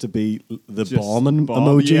face to be the Just bomb bomb.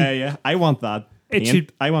 emoji. Yeah. I want that. It Paint.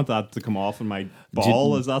 should- I want that to come off in my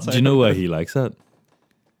ball. Is that? Do you know why he likes that?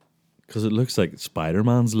 Because it looks like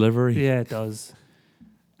Spider-Man's livery. Yeah, it does.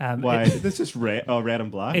 Why? It, It's just red. Oh, red and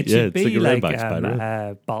black. it Yeah, should it's be like a like redback spider.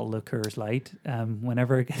 a bottle of Coors Light.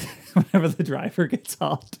 Whenever whenever the driver gets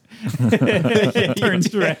hot, it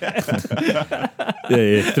turns red.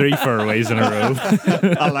 Yeah, 3 fairways in a row.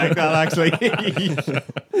 I like that actually.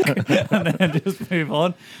 And then just move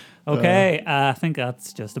on. Okay, I think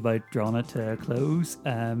that's just about drawn it to a close.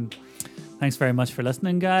 Thanks very much for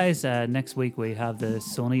listening, guys. Next week we have the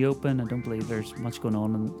Sony Open. I don't believe there's much going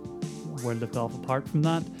on in the world of golf apart from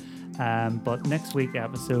that. But next week's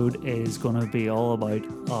episode is going to be all about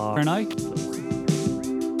our night.